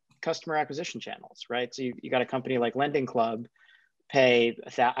proprietary customer acquisition channels, right? So you got a company like Lending Club pay,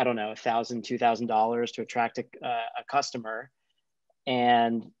 I don't know, $1,000, $2,000 to attract a customer,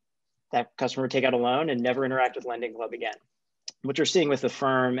 and that customer would take out a loan and never interact with Lending Club again. What you're seeing with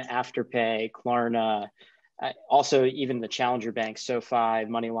Affirm, Afterpay, Klarna, also even the challenger banks, SoFi,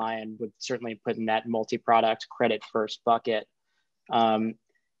 MoneyLion would certainly put in that multi-product credit first bucket. And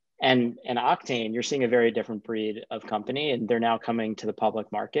Octane, you're seeing a very different breed of company, and they're now coming to the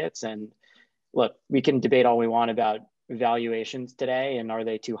public markets. And look, we can debate all we want about valuations today, and are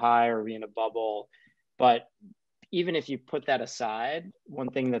they too high, or are we in a bubble? But even if you put that aside, one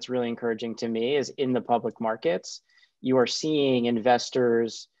thing that's really encouraging to me is in the public markets, you are seeing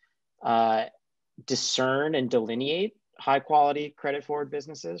investors discern and delineate high quality credit forward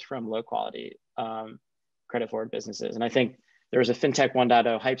businesses from low quality credit forward businesses. And I think there was a FinTech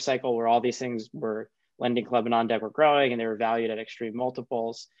 1.0 hype cycle where all these things were, Lending Club and On Deck were growing and they were valued at extreme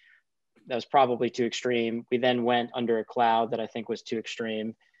multiples. That was probably too extreme. We then went under a cloud that I think was too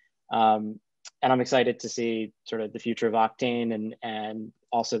extreme. And I'm excited to see sort of the future of Octane and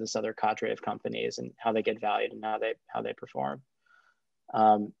also this other cadre of companies and how they get valued and how they perform.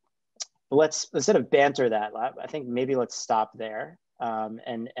 But let's, instead of banter that, I think maybe let's stop there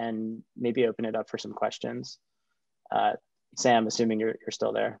and maybe open it up for some questions. Sam, assuming you're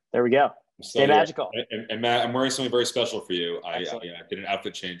still there. There we go. Stay magical. And Matt, I'm wearing something very special for you. I did an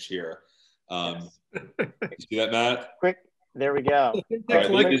outfit change here. Yes. You see that, Matt? Quick. There we go. This is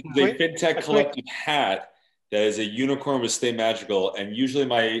a FinTech Collective hat that is a unicorn with Stay Magical, and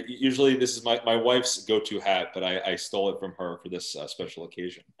usually this is my wife's go-to hat, but I stole it from her for this special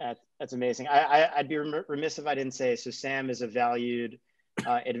occasion. That's amazing. I'd be remiss if I didn't say, so Sam is a valued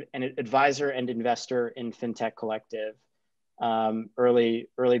an advisor and investor in FinTech Collective. Early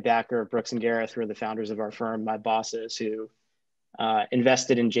backer of Brooks and Gareth, who are the founders of our firm, my bosses, who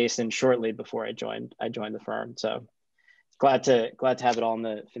invested in Jason shortly before I joined the firm. So glad to have it all in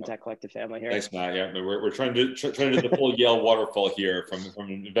the FinTech Collective family here. Thanks, Matt. Yeah, we're trying to do the full Yale waterfall here, from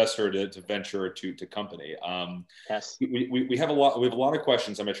investor to venture to company. Yes. We have a lot of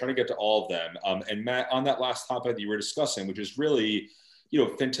questions. I'm going to try to get to all of them. And Matt, on that last topic that you were discussing, which is really,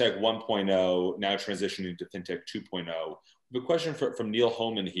 FinTech 1.0 now transitioning to FinTech 2.0. We have a question from Neil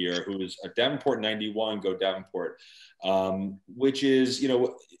Holman here, who is a Davenport 91, go Davenport, which is,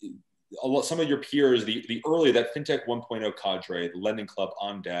 some of your peers, the early, that FinTech 1.0 cadre, the Lending Club,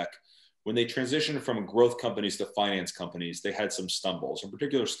 On Deck, when they transitioned from growth companies to finance companies, they had some stumbles, in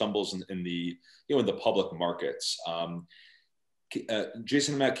particular stumbles in the public markets.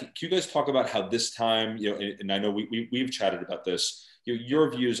 Jason and Matt, can you guys talk about how this time, and I know we've chatted about this, your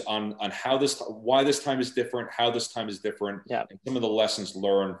views on how why this time is different, how this time is different, Yeah. and some of the lessons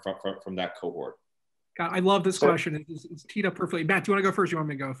learned from that cohort. God, I love this question. It's teed up perfectly. Matt, do you want to go first? Or you want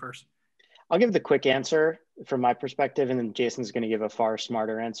me to go first? I'll give the quick answer from my perspective, and then Jason's going to give a far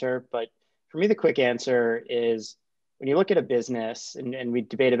smarter answer. But for me, the quick answer is when you look at a business and we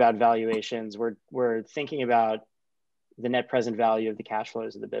debate about valuations, we're thinking about the net present value of the cash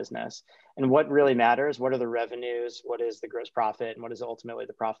flows of the business. And what really matters, what are the revenues, what is the gross profit, and what is ultimately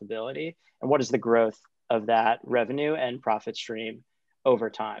the profitability, and what is the growth of that revenue and profit stream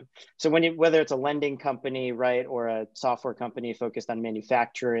over time. So whether it's a lending company, right, or a software company focused on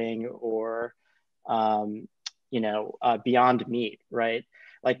manufacturing or, beyond meat, right?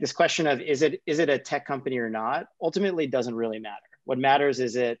 Like this question of is it a tech company or not, ultimately doesn't really matter. What matters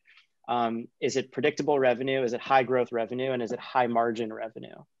is it predictable revenue? Is it high growth revenue? And is it high margin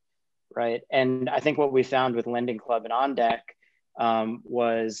revenue, right? And I think what we found with Lending Club and OnDeck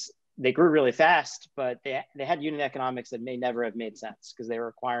was they grew really fast, but they had unit economics that may never have made sense because they were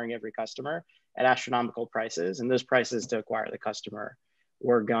acquiring every customer at astronomical prices. And those prices to acquire the customer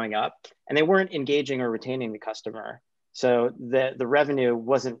were going up, and they weren't engaging or retaining the customer. So the revenue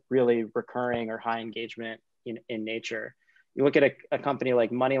wasn't really recurring or high engagement in nature. You look at a company like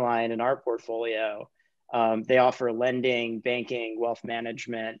Moneyline in our portfolio, they offer lending, banking, wealth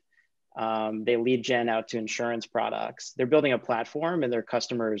management. They lead gen out to insurance products. They're building a platform and their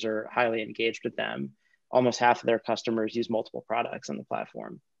customers are highly engaged with them. Almost half of their customers use multiple products on the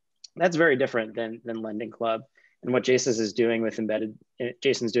platform. That's very different than Lending Club. And what Jason's doing with embedded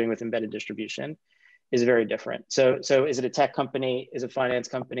distribution is very different. So is it a tech company? Is it a finance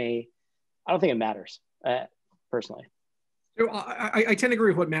company? I don't think it matters, personally. So I tend to agree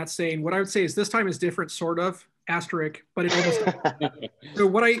with what Matt's saying. What I would say is this time is different, sort of, asterisk, but it almost So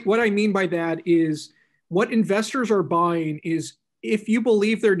what I mean by that is what investors are buying is if you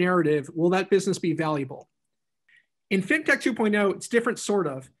believe their narrative, will that business be valuable? In FinTech 2.0, it's different, sort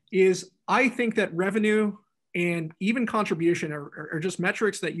of, is I think that revenue and even contribution are just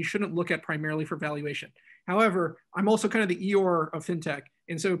metrics that you shouldn't look at primarily for valuation. However, I'm also kind of the Eeyore of FinTech.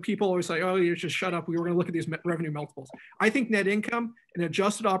 And so people always say, oh, you just shut up. We were going to look at these revenue multiples. I think net income and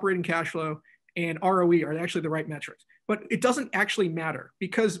adjusted operating cash flow and ROE are actually the right metrics. But it doesn't actually matter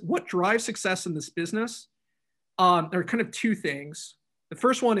because what drives success in this business are kind of two things. The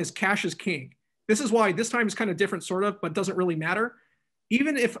first one is cash is king. This is why this time is kind of different, sort of, but doesn't really matter.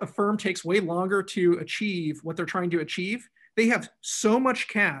 Even if a firm takes way longer to achieve what they're trying to achieve, they have so much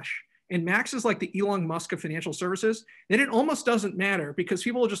cash. And Max is like the Elon Musk of financial services, that it almost doesn't matter because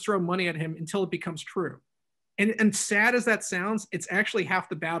people will just throw money at him until it becomes true. And sad as that sounds, it's actually half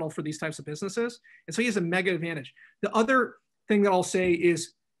the battle for these types of businesses. And so he has a mega advantage. The other thing that I'll say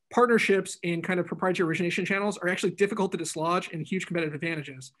is partnerships and kind of proprietary origination channels are actually difficult to dislodge and huge competitive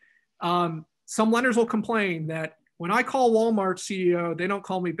advantages. Some lenders will complain that when I call Walmart CEO, they don't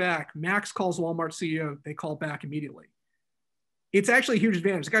call me back. Max calls Walmart CEO, they call back immediately. It's actually a huge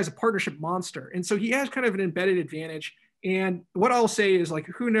advantage. The guy's a partnership monster. And so he has kind of an embedded advantage. And what I'll say is, like,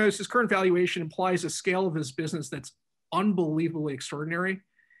 who knows, his current valuation implies a scale of his business that's unbelievably extraordinary.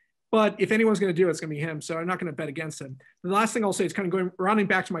 But if anyone's going to do it, it's going to be him. So I'm not going to bet against him. The last thing I'll say is kind of rounding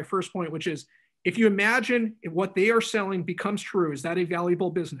back to my first point, which is if you imagine if what they are selling becomes true, is that a valuable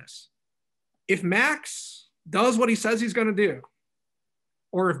business? If Max does what he says he's going to do,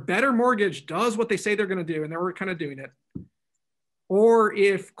 or if Better Mortgage does what they say they're going to do, and they're kind of doing it, or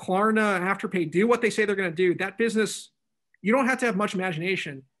if Klarna and Afterpay do what they say they're going to do, that business, you don't have to have much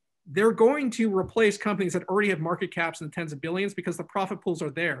imagination. They're going to replace companies that already have market caps in the tens of billions because the profit pools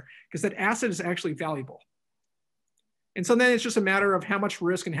are there, because that asset is actually valuable. And so then it's just a matter of how much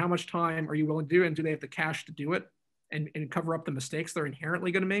risk and how much time are you willing to do, and do they have the cash to do it and cover up the mistakes they're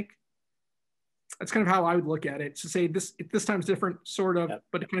inherently going to make? That's kind of how I would look at it. To say this time's different, sort of, yep,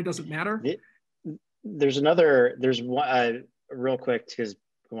 but it kind of doesn't matter. There's one, real quick, because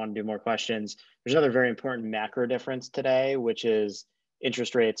we want to do more questions. There's another very important macro difference today, which is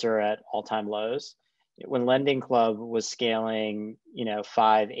interest rates are at all-time lows. When Lending Club was scaling,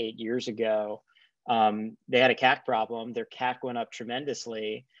 5-8 years ago, they had a CAC problem. Their CAC went up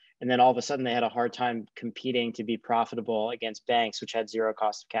tremendously. And then all of a sudden they had a hard time competing to be profitable against banks, which had zero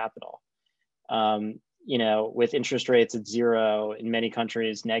cost of capital. With interest rates at zero, in many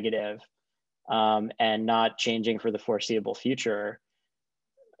countries negative, and not changing for the foreseeable future,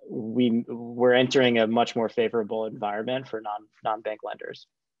 we're entering a much more favorable environment for non-bank lenders.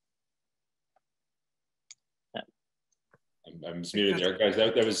 Yeah. I'm just muted there, guys.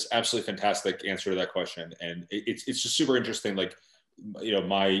 That was absolutely fantastic answer to that question, and it's just super interesting. Like,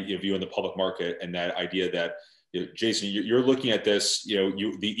 my view on the public market and that idea that Jason, you're looking at this, the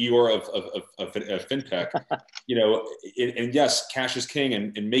Eeyore of fintech, and yes, cash is king,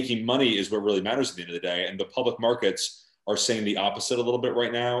 and making money is what really matters at the end of the day. And the public markets are saying the opposite a little bit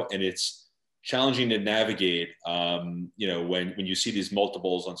right now, and it's challenging to navigate, when you see these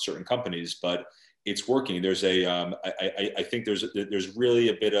multiples on certain companies, but it's working. There's I think there's really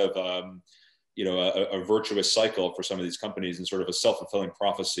a bit of, a virtuous cycle for some of these companies, and sort of a self-fulfilling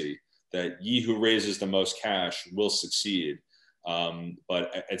prophecy that he who raises the most cash will succeed.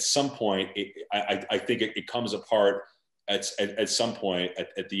 But at some point, I think it comes apart at some point.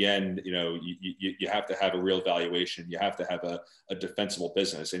 At the end, you have to have a real valuation. You have to have a defensible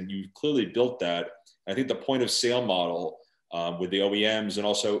business, and you clearly built that. I think the point of sale model with the OEMs, and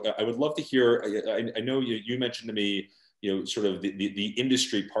also I would love to hear. I know you mentioned to me, sort of the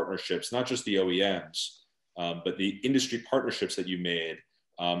industry partnerships, not just the OEMs, but the industry partnerships that you made.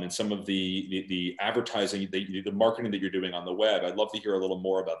 And some of the advertising, the marketing that you're doing on the web. I'd love to hear a little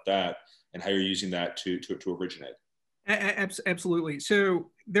more about that and how you're using that to originate. Absolutely.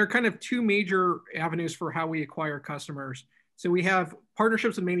 So there are kind of two major avenues for how we acquire customers. So we have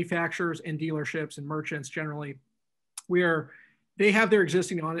partnerships with manufacturers and dealerships and merchants generally, where they have their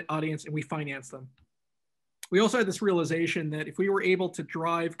existing audience and we finance them. We also had this realization that if we were able to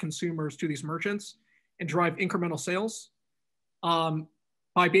drive consumers to these merchants and drive incremental sales,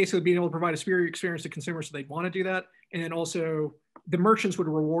 by basically being able to provide a superior experience to consumers, so they'd want to do that. And then also the merchants would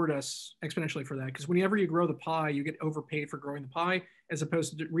reward us exponentially for that. Because whenever you grow the pie, you get overpaid for growing the pie as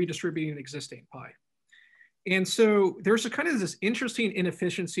opposed to redistributing an existing pie. And so there's a kind of this interesting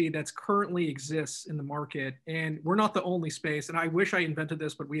inefficiency that's currently exists in the market. And we're not the only space. And I wish I invented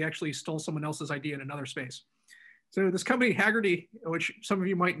this, but we actually stole someone else's idea in another space. So this company, Hagerty, which some of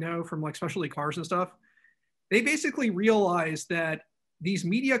you might know from like specialty cars and stuff, they basically realized that these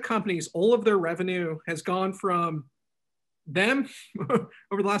media companies, all of their revenue has gone from them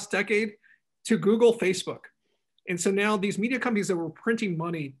over the last decade to Google, Facebook. And so now these media companies that were printing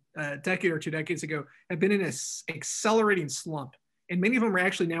money a decade or 2 decades ago have been in an accelerating slump. And many of them are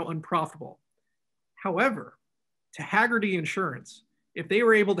actually now unprofitable. However, to Hagerty Insurance, if they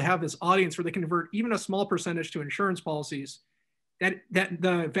were able to have this audience where they can convert even a small percentage to insurance policies, that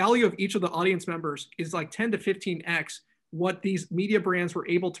the value of each of the audience members is like 10 to 15x what these media brands were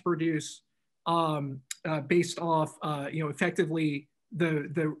able to produce based off, effectively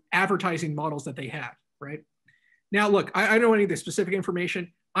the advertising models that they had, right? Now, look, I don't know any of the specific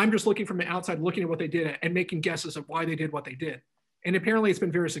information. I'm just looking from the outside, looking at what they did and making guesses of why they did what they did. And apparently it's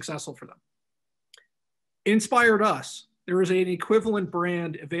been very successful for them. It inspired us. There was an equivalent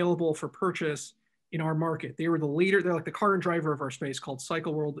brand available for purchase in our market. They were the leader. They're like the car and driver of our space, called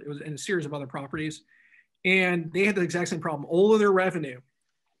Cycle World. It was in a series of other properties. And they had the exact same problem. All of their revenue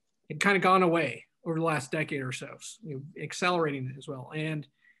had kind of gone away over the last decade or so, accelerating as well. And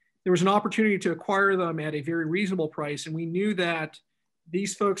there was an opportunity to acquire them at a very reasonable price. And we knew that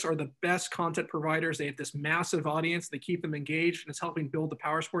these folks are the best content providers. They have this massive audience. They keep them engaged, and it's helping build the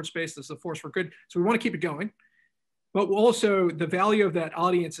power sports space. This is a force for good. So we want to keep it going. But also the value of that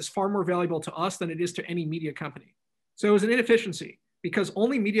audience is far more valuable to us than it is to any media company. So it was an inefficiency because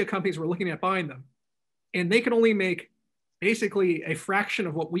only media companies were looking at buying them. And they can only make basically a fraction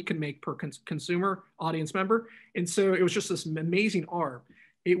of what we can make per consumer audience member. And so it was just this amazing arb.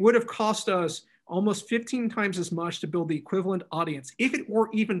 It would have cost us almost 15 times as much to build the equivalent audience, if it were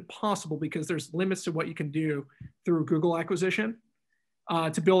even possible, because there's limits to what you can do through Google acquisition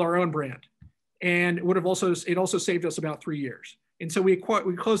to build our own brand. And it also saved us about 3 years. And so we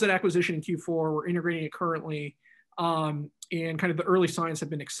closed that acquisition in Q4. We're integrating it currently. And kind of the early signs have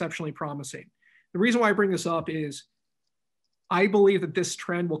been exceptionally promising. The reason why I bring this up is I believe that this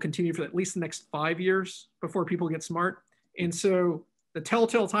trend will continue for at least the next 5 years before people get smart. And so the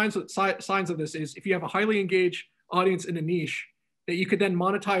telltale signs of this is if you have a highly engaged audience in a niche that you could then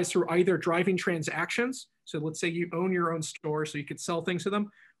monetize through either driving transactions. So let's say you own your own store, so you could sell things to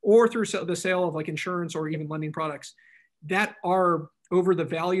them, or through the sale of like insurance or even lending products that are over the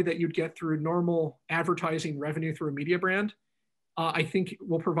value that you'd get through normal advertising revenue through a media brand. I think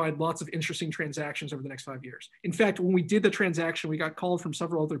will provide lots of interesting transactions over the next 5 years. In fact, when we did the transaction, we got called from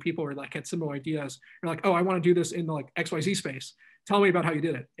several other people who had similar ideas. They're like, "Oh, I want to do this in the XYZ space. Tell me about how you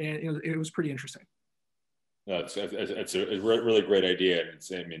did it." And it was pretty interesting. No, it's a really great idea.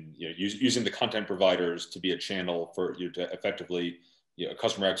 And using the content providers to be a channel for you to effectively,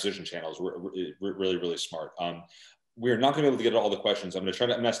 customer acquisition channels, really, really smart. We're not going to be able to get to all the questions. I'm going to try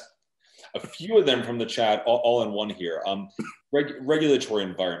to ask a few of them from the chat all in one here. Regulatory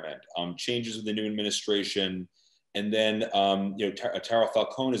environment, changes with the new administration. And then, Tara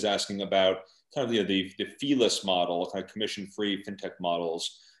Falcone is asking about kind of the feeless model, kind of commission-free fintech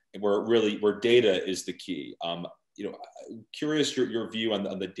models, where data is the key. Curious your view on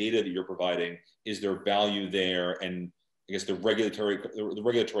the data that you're providing. Is there value there, and I guess the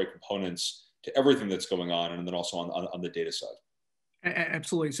regulatory components to everything that's going on, and then also on the data side.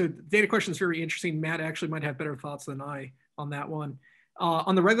 Absolutely. So the data question is very interesting. Matt actually might have better thoughts than I on that one.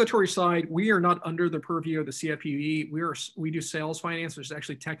 On the regulatory side, we are not under the purview of the CFPB. We do sales finance, which is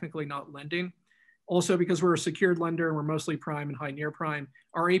actually technically not lending. Also, because we're a secured lender and we're mostly prime and high near prime,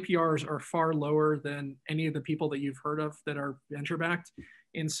 our APRs are far lower than any of the people that you've heard of that are venture backed.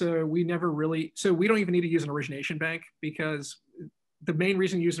 And so we don't even need to use an origination bank, because the main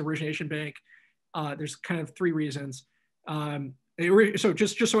reason you use an origination bank, there's kind of three reasons. So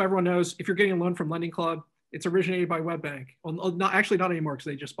just so everyone knows, if you're getting a loan from Lending Club, it's originated by WebBank. Well, not anymore, because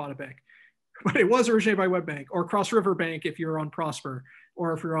they just bought a bank. But it was originated by WebBank, or Cross River Bank if you're on Prosper,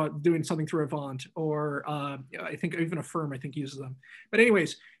 or if you're doing something through Avant, or I think even Affirm, I think, uses them. But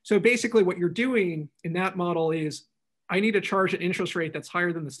anyways, so basically what you're doing in that model is, I need to charge an interest rate that's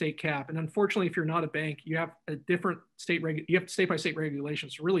higher than the state cap. And unfortunately, if you're not a bank, you have a different you have state by state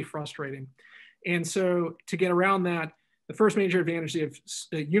regulations. It's really frustrating. And so to get around that, the first major advantage is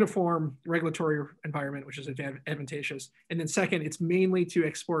a uniform regulatory environment, which is advantageous. And then second, it's mainly to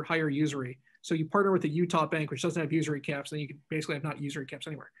export higher usury. So you partner with a Utah bank, which doesn't have usury caps, and you can basically have not usury caps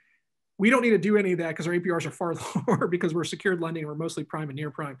anywhere. We don't need to do any of that because our APRs are far lower, because we're secured lending and we're mostly prime and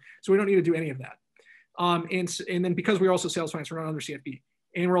near prime. So we don't need to do any of that. And then because we're also sales finance, we're not under CFP,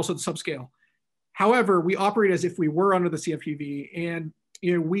 and we're also the subscale. However, we operate as if we were under the CFPB, and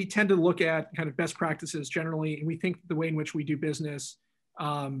we tend to look at kind of best practices generally, and we think the way in which we do business,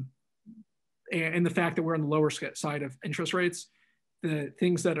 and the fact that we're on the lower side of interest rates, the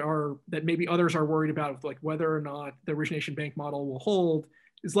things that maybe others are worried about, like whether or not the origination bank model will hold,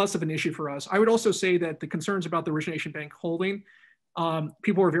 is less of an issue for us. I would also say that the concerns about the origination bank holding,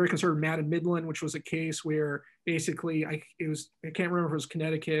 people were very concerned with Matt and Midland, which was a case where basically I can't remember if it was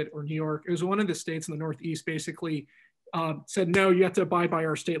Connecticut or New York. It was one of the states in the Northeast basically said, no, you have to abide by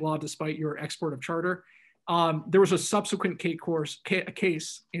our state law despite your export of charter. There was a subsequent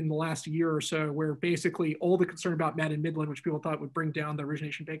case in the last year or so where basically all the concern about Matt and Midland, which people thought would bring down the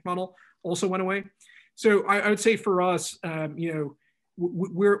origination bank model, also went away. So I would say for us, and the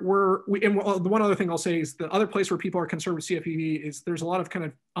one other thing I'll say is the other place where people are concerned with CFPB is there's a lot of kind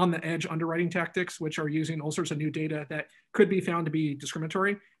of on the edge underwriting tactics, which are using all sorts of new data that could be found to be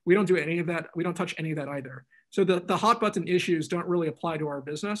discriminatory. We don't do any of that. We don't touch any of that either. So the hot button issues don't really apply to our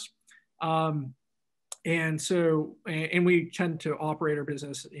business. And we tend to operate our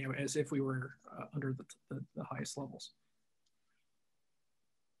business, as if we were under the highest levels.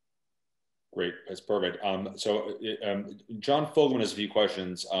 Great, that's perfect. John Fogelman has a few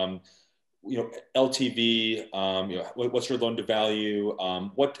questions. LTV, what's your loan to value?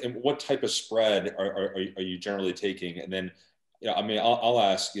 What type of spread are you generally taking? And then, I'll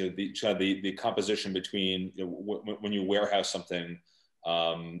ask, the composition between, when you warehouse something,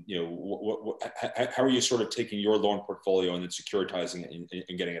 how are you sort of taking your loan portfolio and then securitizing it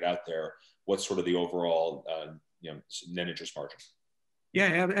and getting it out there? What's sort of the overall, net interest margin?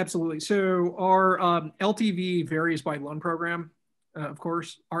 Yeah, absolutely. So our LTV varies by loan program, of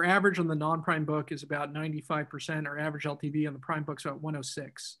course. Our average on the non-prime book is about 95%. Our average LTV on the prime book is about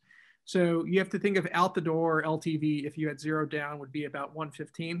 106. So you have to think of out the door LTV, if you had zero down, would be about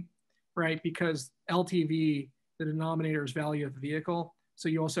 115, right? Because LTV, the denominator is value of the vehicle. So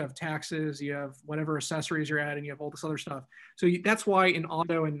you also have taxes, you have whatever accessories you're adding, you have all this other stuff. So that's why in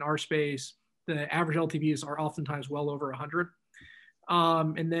auto and in our space, the average LTVs are oftentimes well over 100.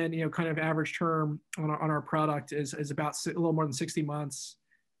 And then, kind of average term on our product is about a little more than 60 months.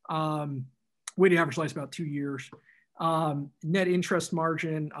 Weighted average life is about 2 years. Net interest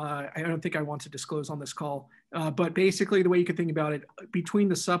margin, I don't think I want to disclose on this call, but basically the way you can think about it, between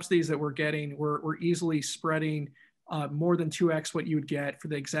the subsidies that we're getting, we're easily spreading more than 2x what you would get for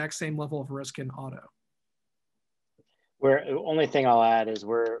the exact same level of risk in auto. The only thing I'll add is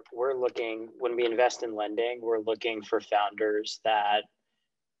we're looking, when we invest in lending, we're looking for founders that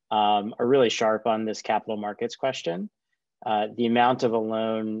are really sharp on this capital markets question. The amount of a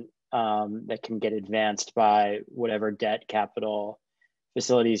loan that can get advanced by whatever debt capital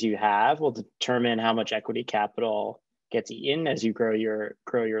facilities you have will determine how much equity capital gets eaten as you grow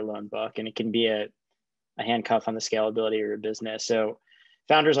your loan book, and it can be a handcuff on the scalability of your business. So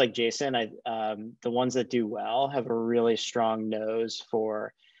founders like Jason, the ones that do well have a really strong nose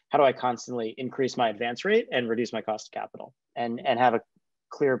for how do I constantly increase my advance rate and reduce my cost of capital, and have a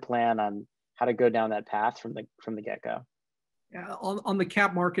clear plan on how to go down that path from the get-go. On the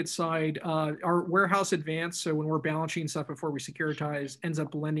cap market side, our warehouse advance, so when we're balancing stuff before we securitize, ends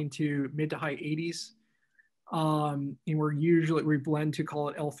up blending to mid to high 80s. And we blend to call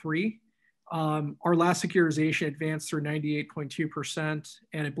it L3. Our last securitization advanced through 98.2%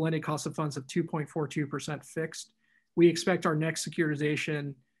 and a blended cost of funds of 2.42% fixed. We expect our next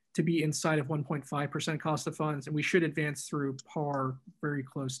securitization to be inside of 1.5% cost of funds, and we should advance through par, very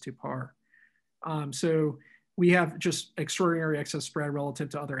close to par. So we have just extraordinary excess spread relative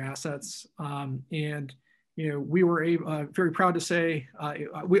to other assets. And we were very proud to say, I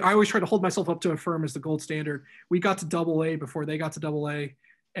always try to hold myself up to a firm as the gold standard. We got to AA before they got to AA,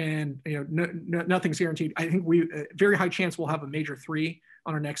 and nothing's guaranteed. I think very high chance we'll have a major 3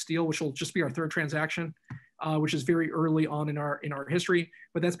 on our next deal, which will just be our 3rd transaction, which is very early on in our history.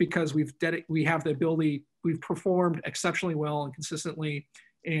 But that's because we have the ability, we've performed exceptionally well and consistently,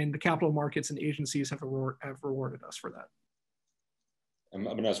 and the capital markets and agencies have rewarded us for that. I'm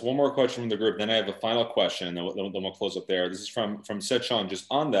going to ask one more question from the group, then I have a final question, and then we'll close up there. This is from Sechan, just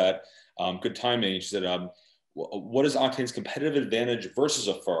on that, good timing. She said, what is Octane's competitive advantage versus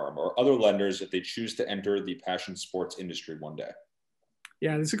a firm or other lenders if they choose to enter the passion sports industry one day?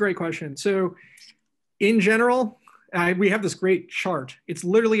 Yeah, that's a great question. So in general, we have this great chart. It's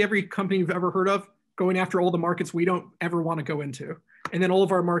literally every company you've ever heard of going after all the markets we don't ever want to go into. And then all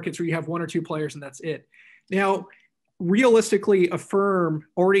of our markets where you have 1 or 2 players and that's it. Now, realistically, a firm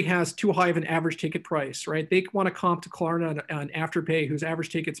already has too high of an average ticket price, right? They want to comp to Klarna on Afterpay, whose average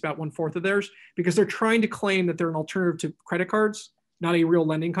ticket's about 1/4 of theirs, because they're trying to claim that they're an alternative to credit cards, not a real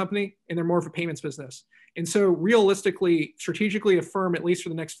lending company, and they're more of a payments business. And so realistically, strategically, a firm, at least for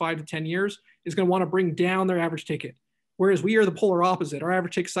the next 5 to 10 years, is going to want to bring down their average ticket. Whereas we are the polar opposite. Our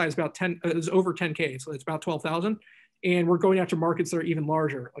average ticket size is over 10K, so it's about 12,000. And we're going after markets that are even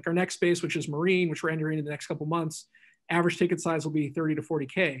larger. Like our next space, which is marine, which we're entering in the next couple of months, average ticket size will be 30 to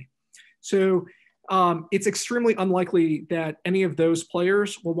 40K. So it's extremely unlikely that any of those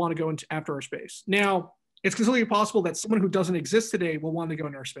players will want to go into after our space. Now, it's completely possible that someone who doesn't exist today will want to go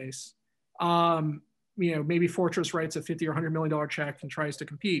into our space. Maybe Fortress writes a $50 or $100 million check and tries to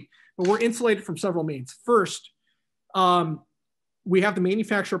compete, but we're insulated from several means. First, we have the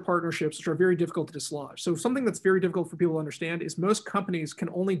manufacturer partnerships, which are very difficult to dislodge. So something that's very difficult for people to understand is most companies can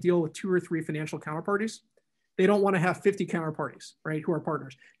only deal with 2 or 3 financial counterparties. They don't want to have 50 counterparties, right, who are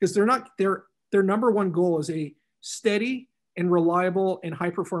partners, because their number one goal is a steady and reliable and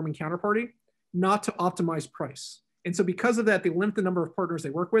high-performing counterparty, not to optimize price. And so because of that, they limit the number of partners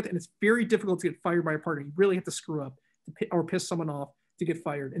they work with, and it's very difficult to get fired by a partner. You really have to screw up or piss someone off to get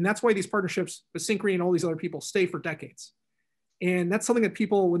fired. And that's why these partnerships with Synchrony and all these other people stay for decades. And that's something that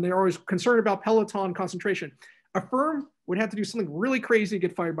people, when they're always concerned about Peloton concentration, a firm would have to do something really crazy to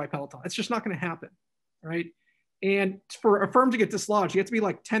get fired by Peloton. It's just not going to happen, right? And for a firm to get dislodged, you have to be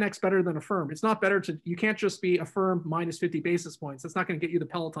like 10x better than a firm. It's not better you can't just be a firm minus 50 basis points. That's not going to get you the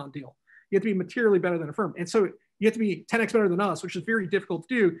Peloton deal. You have to be materially better than a firm. And so you have to be 10x better than us, which is very difficult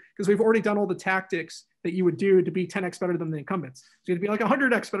to do because we've already done all the tactics that you would do to be 10x better than the incumbents. So you have to be like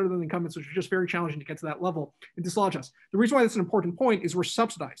 100x better than the incumbents, which is just very challenging to get to that level and dislodge us. The reason why that's an important point is we're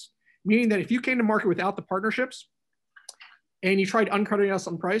subsidized, meaning that if you came to market without the partnerships and you tried undercutting us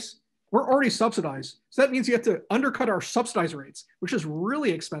on price, we're already subsidized. So that means you have to undercut our subsidized rates, which is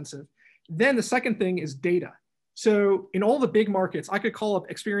really expensive. Then the second thing is data. So in all the big markets, I could call up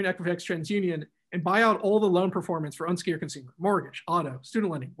Experian, Equifax, TransUnion, and buy out all the loan performance for unsecured consumer, mortgage, auto,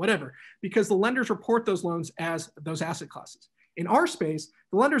 student lending, whatever, because the lenders report those loans as those asset classes. In our space,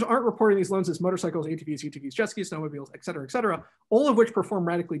 the lenders aren't reporting these loans as motorcycles, ATVs, UTVs, jet skis, snowmobiles, et cetera, all of which perform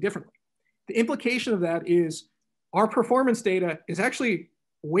radically differently. The implication of that is our performance data is actually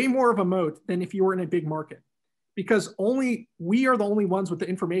way more of a moat than if you were in a big market, because we are the only ones with the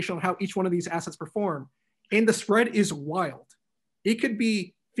information on how each one of these assets perform. And the spread is wild. It could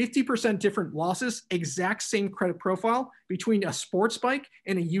be 50% different losses, exact same credit profile between a sports bike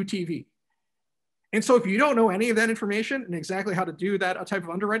and a UTV. And so if you don't know any of that information and exactly how to do that type of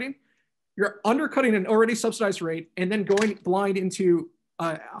underwriting, you're undercutting an already subsidized rate and then going blind into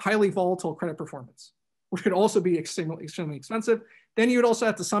highly volatile credit performance, which could also be extremely expensive. Then you would also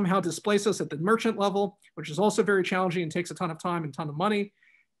have to somehow displace us at the merchant level, which is also very challenging and takes a ton of time and a ton of money.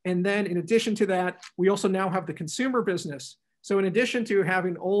 And then in addition to that, we also now have the consumer business. So in addition to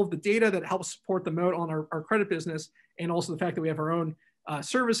having all of the data that helps support the moat on our credit business, and also the fact that we have our own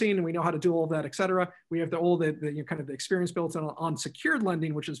servicing and we know how to do all of that, et cetera, we have all the kind of the experience built on secured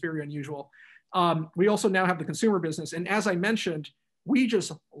lending, which is very unusual. We also now have the consumer business. And as I mentioned, we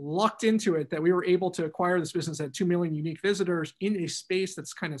just lucked into it that we were able to acquire this business at 2 million unique visitors in a space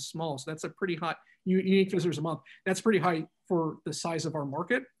that's kind of small. So that's a pretty hot unique visitors a month. That's pretty high for the size of our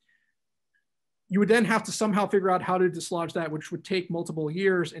market. You would then have to somehow figure out how to dislodge that, which would take multiple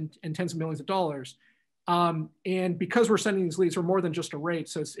years and tens of millions of dollars. And because we're sending these leads, we're more than just a rate,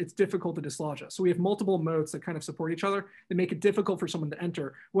 so it's difficult to dislodge us. So we have multiple modes that kind of support each other that make it difficult for someone to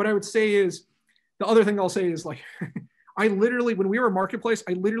enter. What I would say is, the other thing I'll say is like, I literally, when we were a marketplace,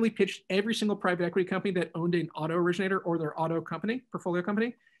 I literally pitched every single private equity company that owned an auto originator or their auto company, portfolio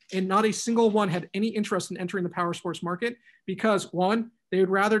company, and not a single one had any interest in entering the power sports market because one, they would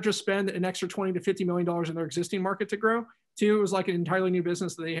rather just spend an extra $20 to $50 million in their existing market to grow. Two, it was like an entirely new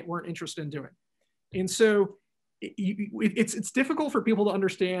business that they weren't interested in doing. And so it's difficult for people to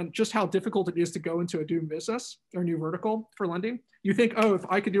understand just how difficult it is to go into a new business or new vertical for lending. You think, oh, if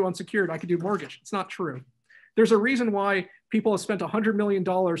I could do unsecured, I could do mortgage. It's not true. There's a reason why people have spent $100 million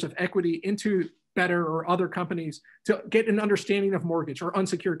of equity into Better or other companies to get an understanding of mortgage or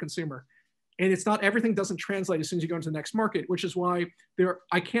unsecured consumer. And it's not, everything doesn't translate as soon as you go into the next market, which is why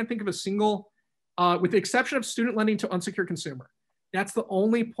I can't think of a single, with the exception of student lending to unsecured consumer. That's the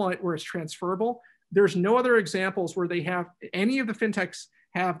only point where it's transferable. There's no other examples where they have, any of the fintechs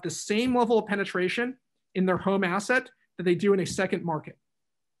have the same level of penetration in their home asset that they do in a second market.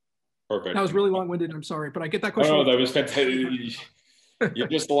 Perfect. That was really long-winded, I'm sorry, but I get that question. Oh, no, that was fantastic. You're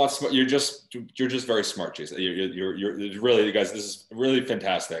just a lot smart. You're just very smart, Jason. You're really, you guys, this is really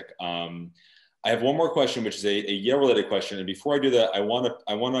fantastic. I have one more question, which is a Yale related question. And before I do that, I want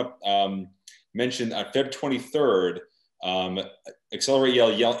to mention on Feb 23rd, Accelerate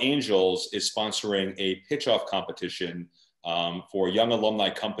Yale Angels is sponsoring a pitch-off competition for young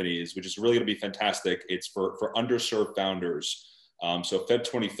alumni companies, which is really going to be fantastic. It's for underserved founders. So Feb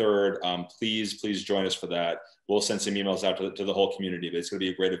 23rd, please join us for that. We'll send some emails out to the whole community, but it's going to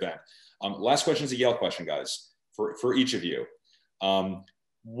be a great event. Last question is a Yale question, guys, for each of you.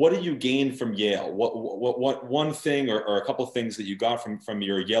 What did you gain from Yale? What one thing or a couple of things that you got from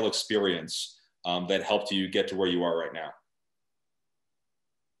your Yale experience that helped you get to where you are right now?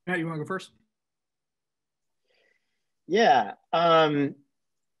 Matt, you want to go first? Yeah.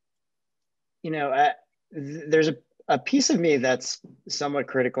 There's a piece of me that's somewhat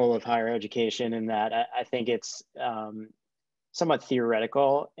critical of higher education in that I think it's somewhat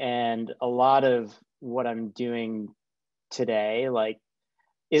theoretical, and a lot of what I'm doing today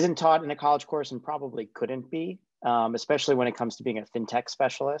isn't taught in a college course and probably couldn't be, especially when it comes to being a fintech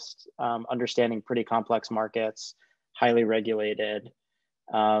specialist, understanding pretty complex markets, highly regulated.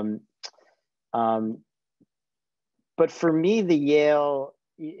 But for me,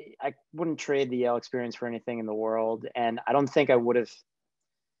 I wouldn't trade the Yale experience for anything in the world. And I don't think I would have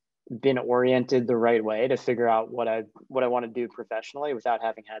been oriented the right way to figure out what I want to do professionally without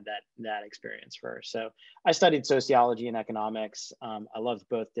having had that experience first. So I studied sociology and economics. I loved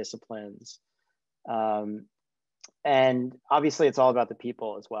both disciplines. And obviously it's all about the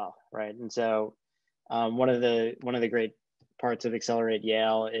people as well, right? And so one of the great parts of Accelerate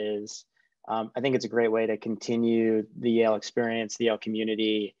Yale is I think it's a great way to continue the Yale experience, the Yale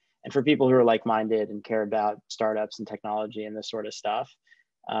community, and for people who are like-minded and care about startups and technology and this sort of stuff.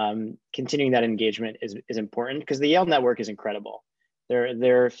 Continuing that engagement is important because the Yale network is incredible.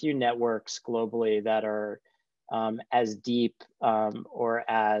 There are a few networks globally that are as deep or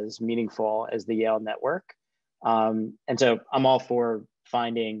as meaningful as the Yale network. And so I'm all for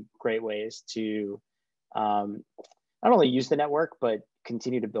finding great ways to not only use the network, but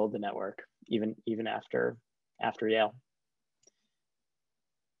continue to build the network even after Yale.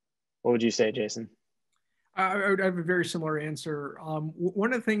 What would you say, Jason? I would have a very similar answer.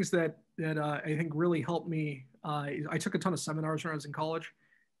 One of the things that I think really helped me, I took a ton of seminars when I was in college,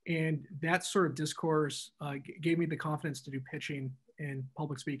 and that sort of discourse gave me the confidence to do pitching and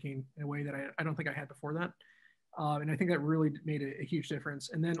public speaking in a way that I don't think I had before that. And I think that really made a huge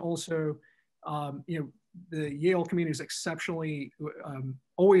difference. And then also, the Yale community is exceptionally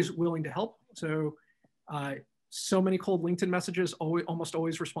always willing to help. So many cold LinkedIn messages almost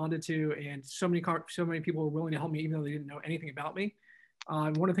always responded to, and so many people were willing to help me even though they didn't know anything about me.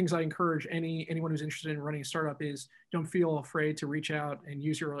 One of the things I encourage anyone who's interested in running a startup is don't feel afraid to reach out and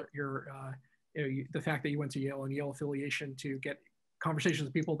use the fact that you went to Yale and Yale affiliation to get conversations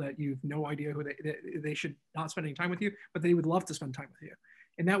with people that you've no idea who they should not spend any time with you, but they would love to spend time with you.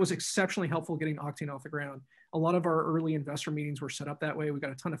 And that was exceptionally helpful getting Octane off the ground. A lot of our early investor meetings were set up that way. We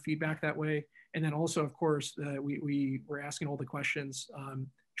got a ton of feedback that way. And then also, of course, we were asking all the questions,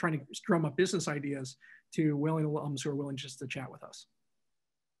 trying to drum up business ideas to willing alums who are willing just to chat with us.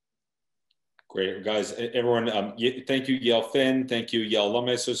 Great, guys. Everyone, thank you, Yale Fin. Thank you, Yale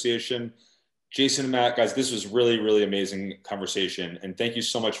Alumni Association. Jason and Matt, guys, this was really, really amazing conversation. And thank you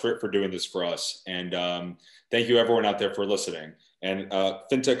so much for doing this for us. And thank you, everyone out there, for listening. And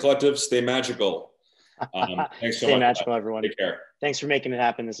FinTech Collective, stay magical. Thanks so much. Stay magical, everyone. Take care. Thanks for making it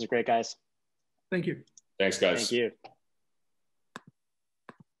happen. This is great, guys. Thank you. Thanks, guys. Thank you.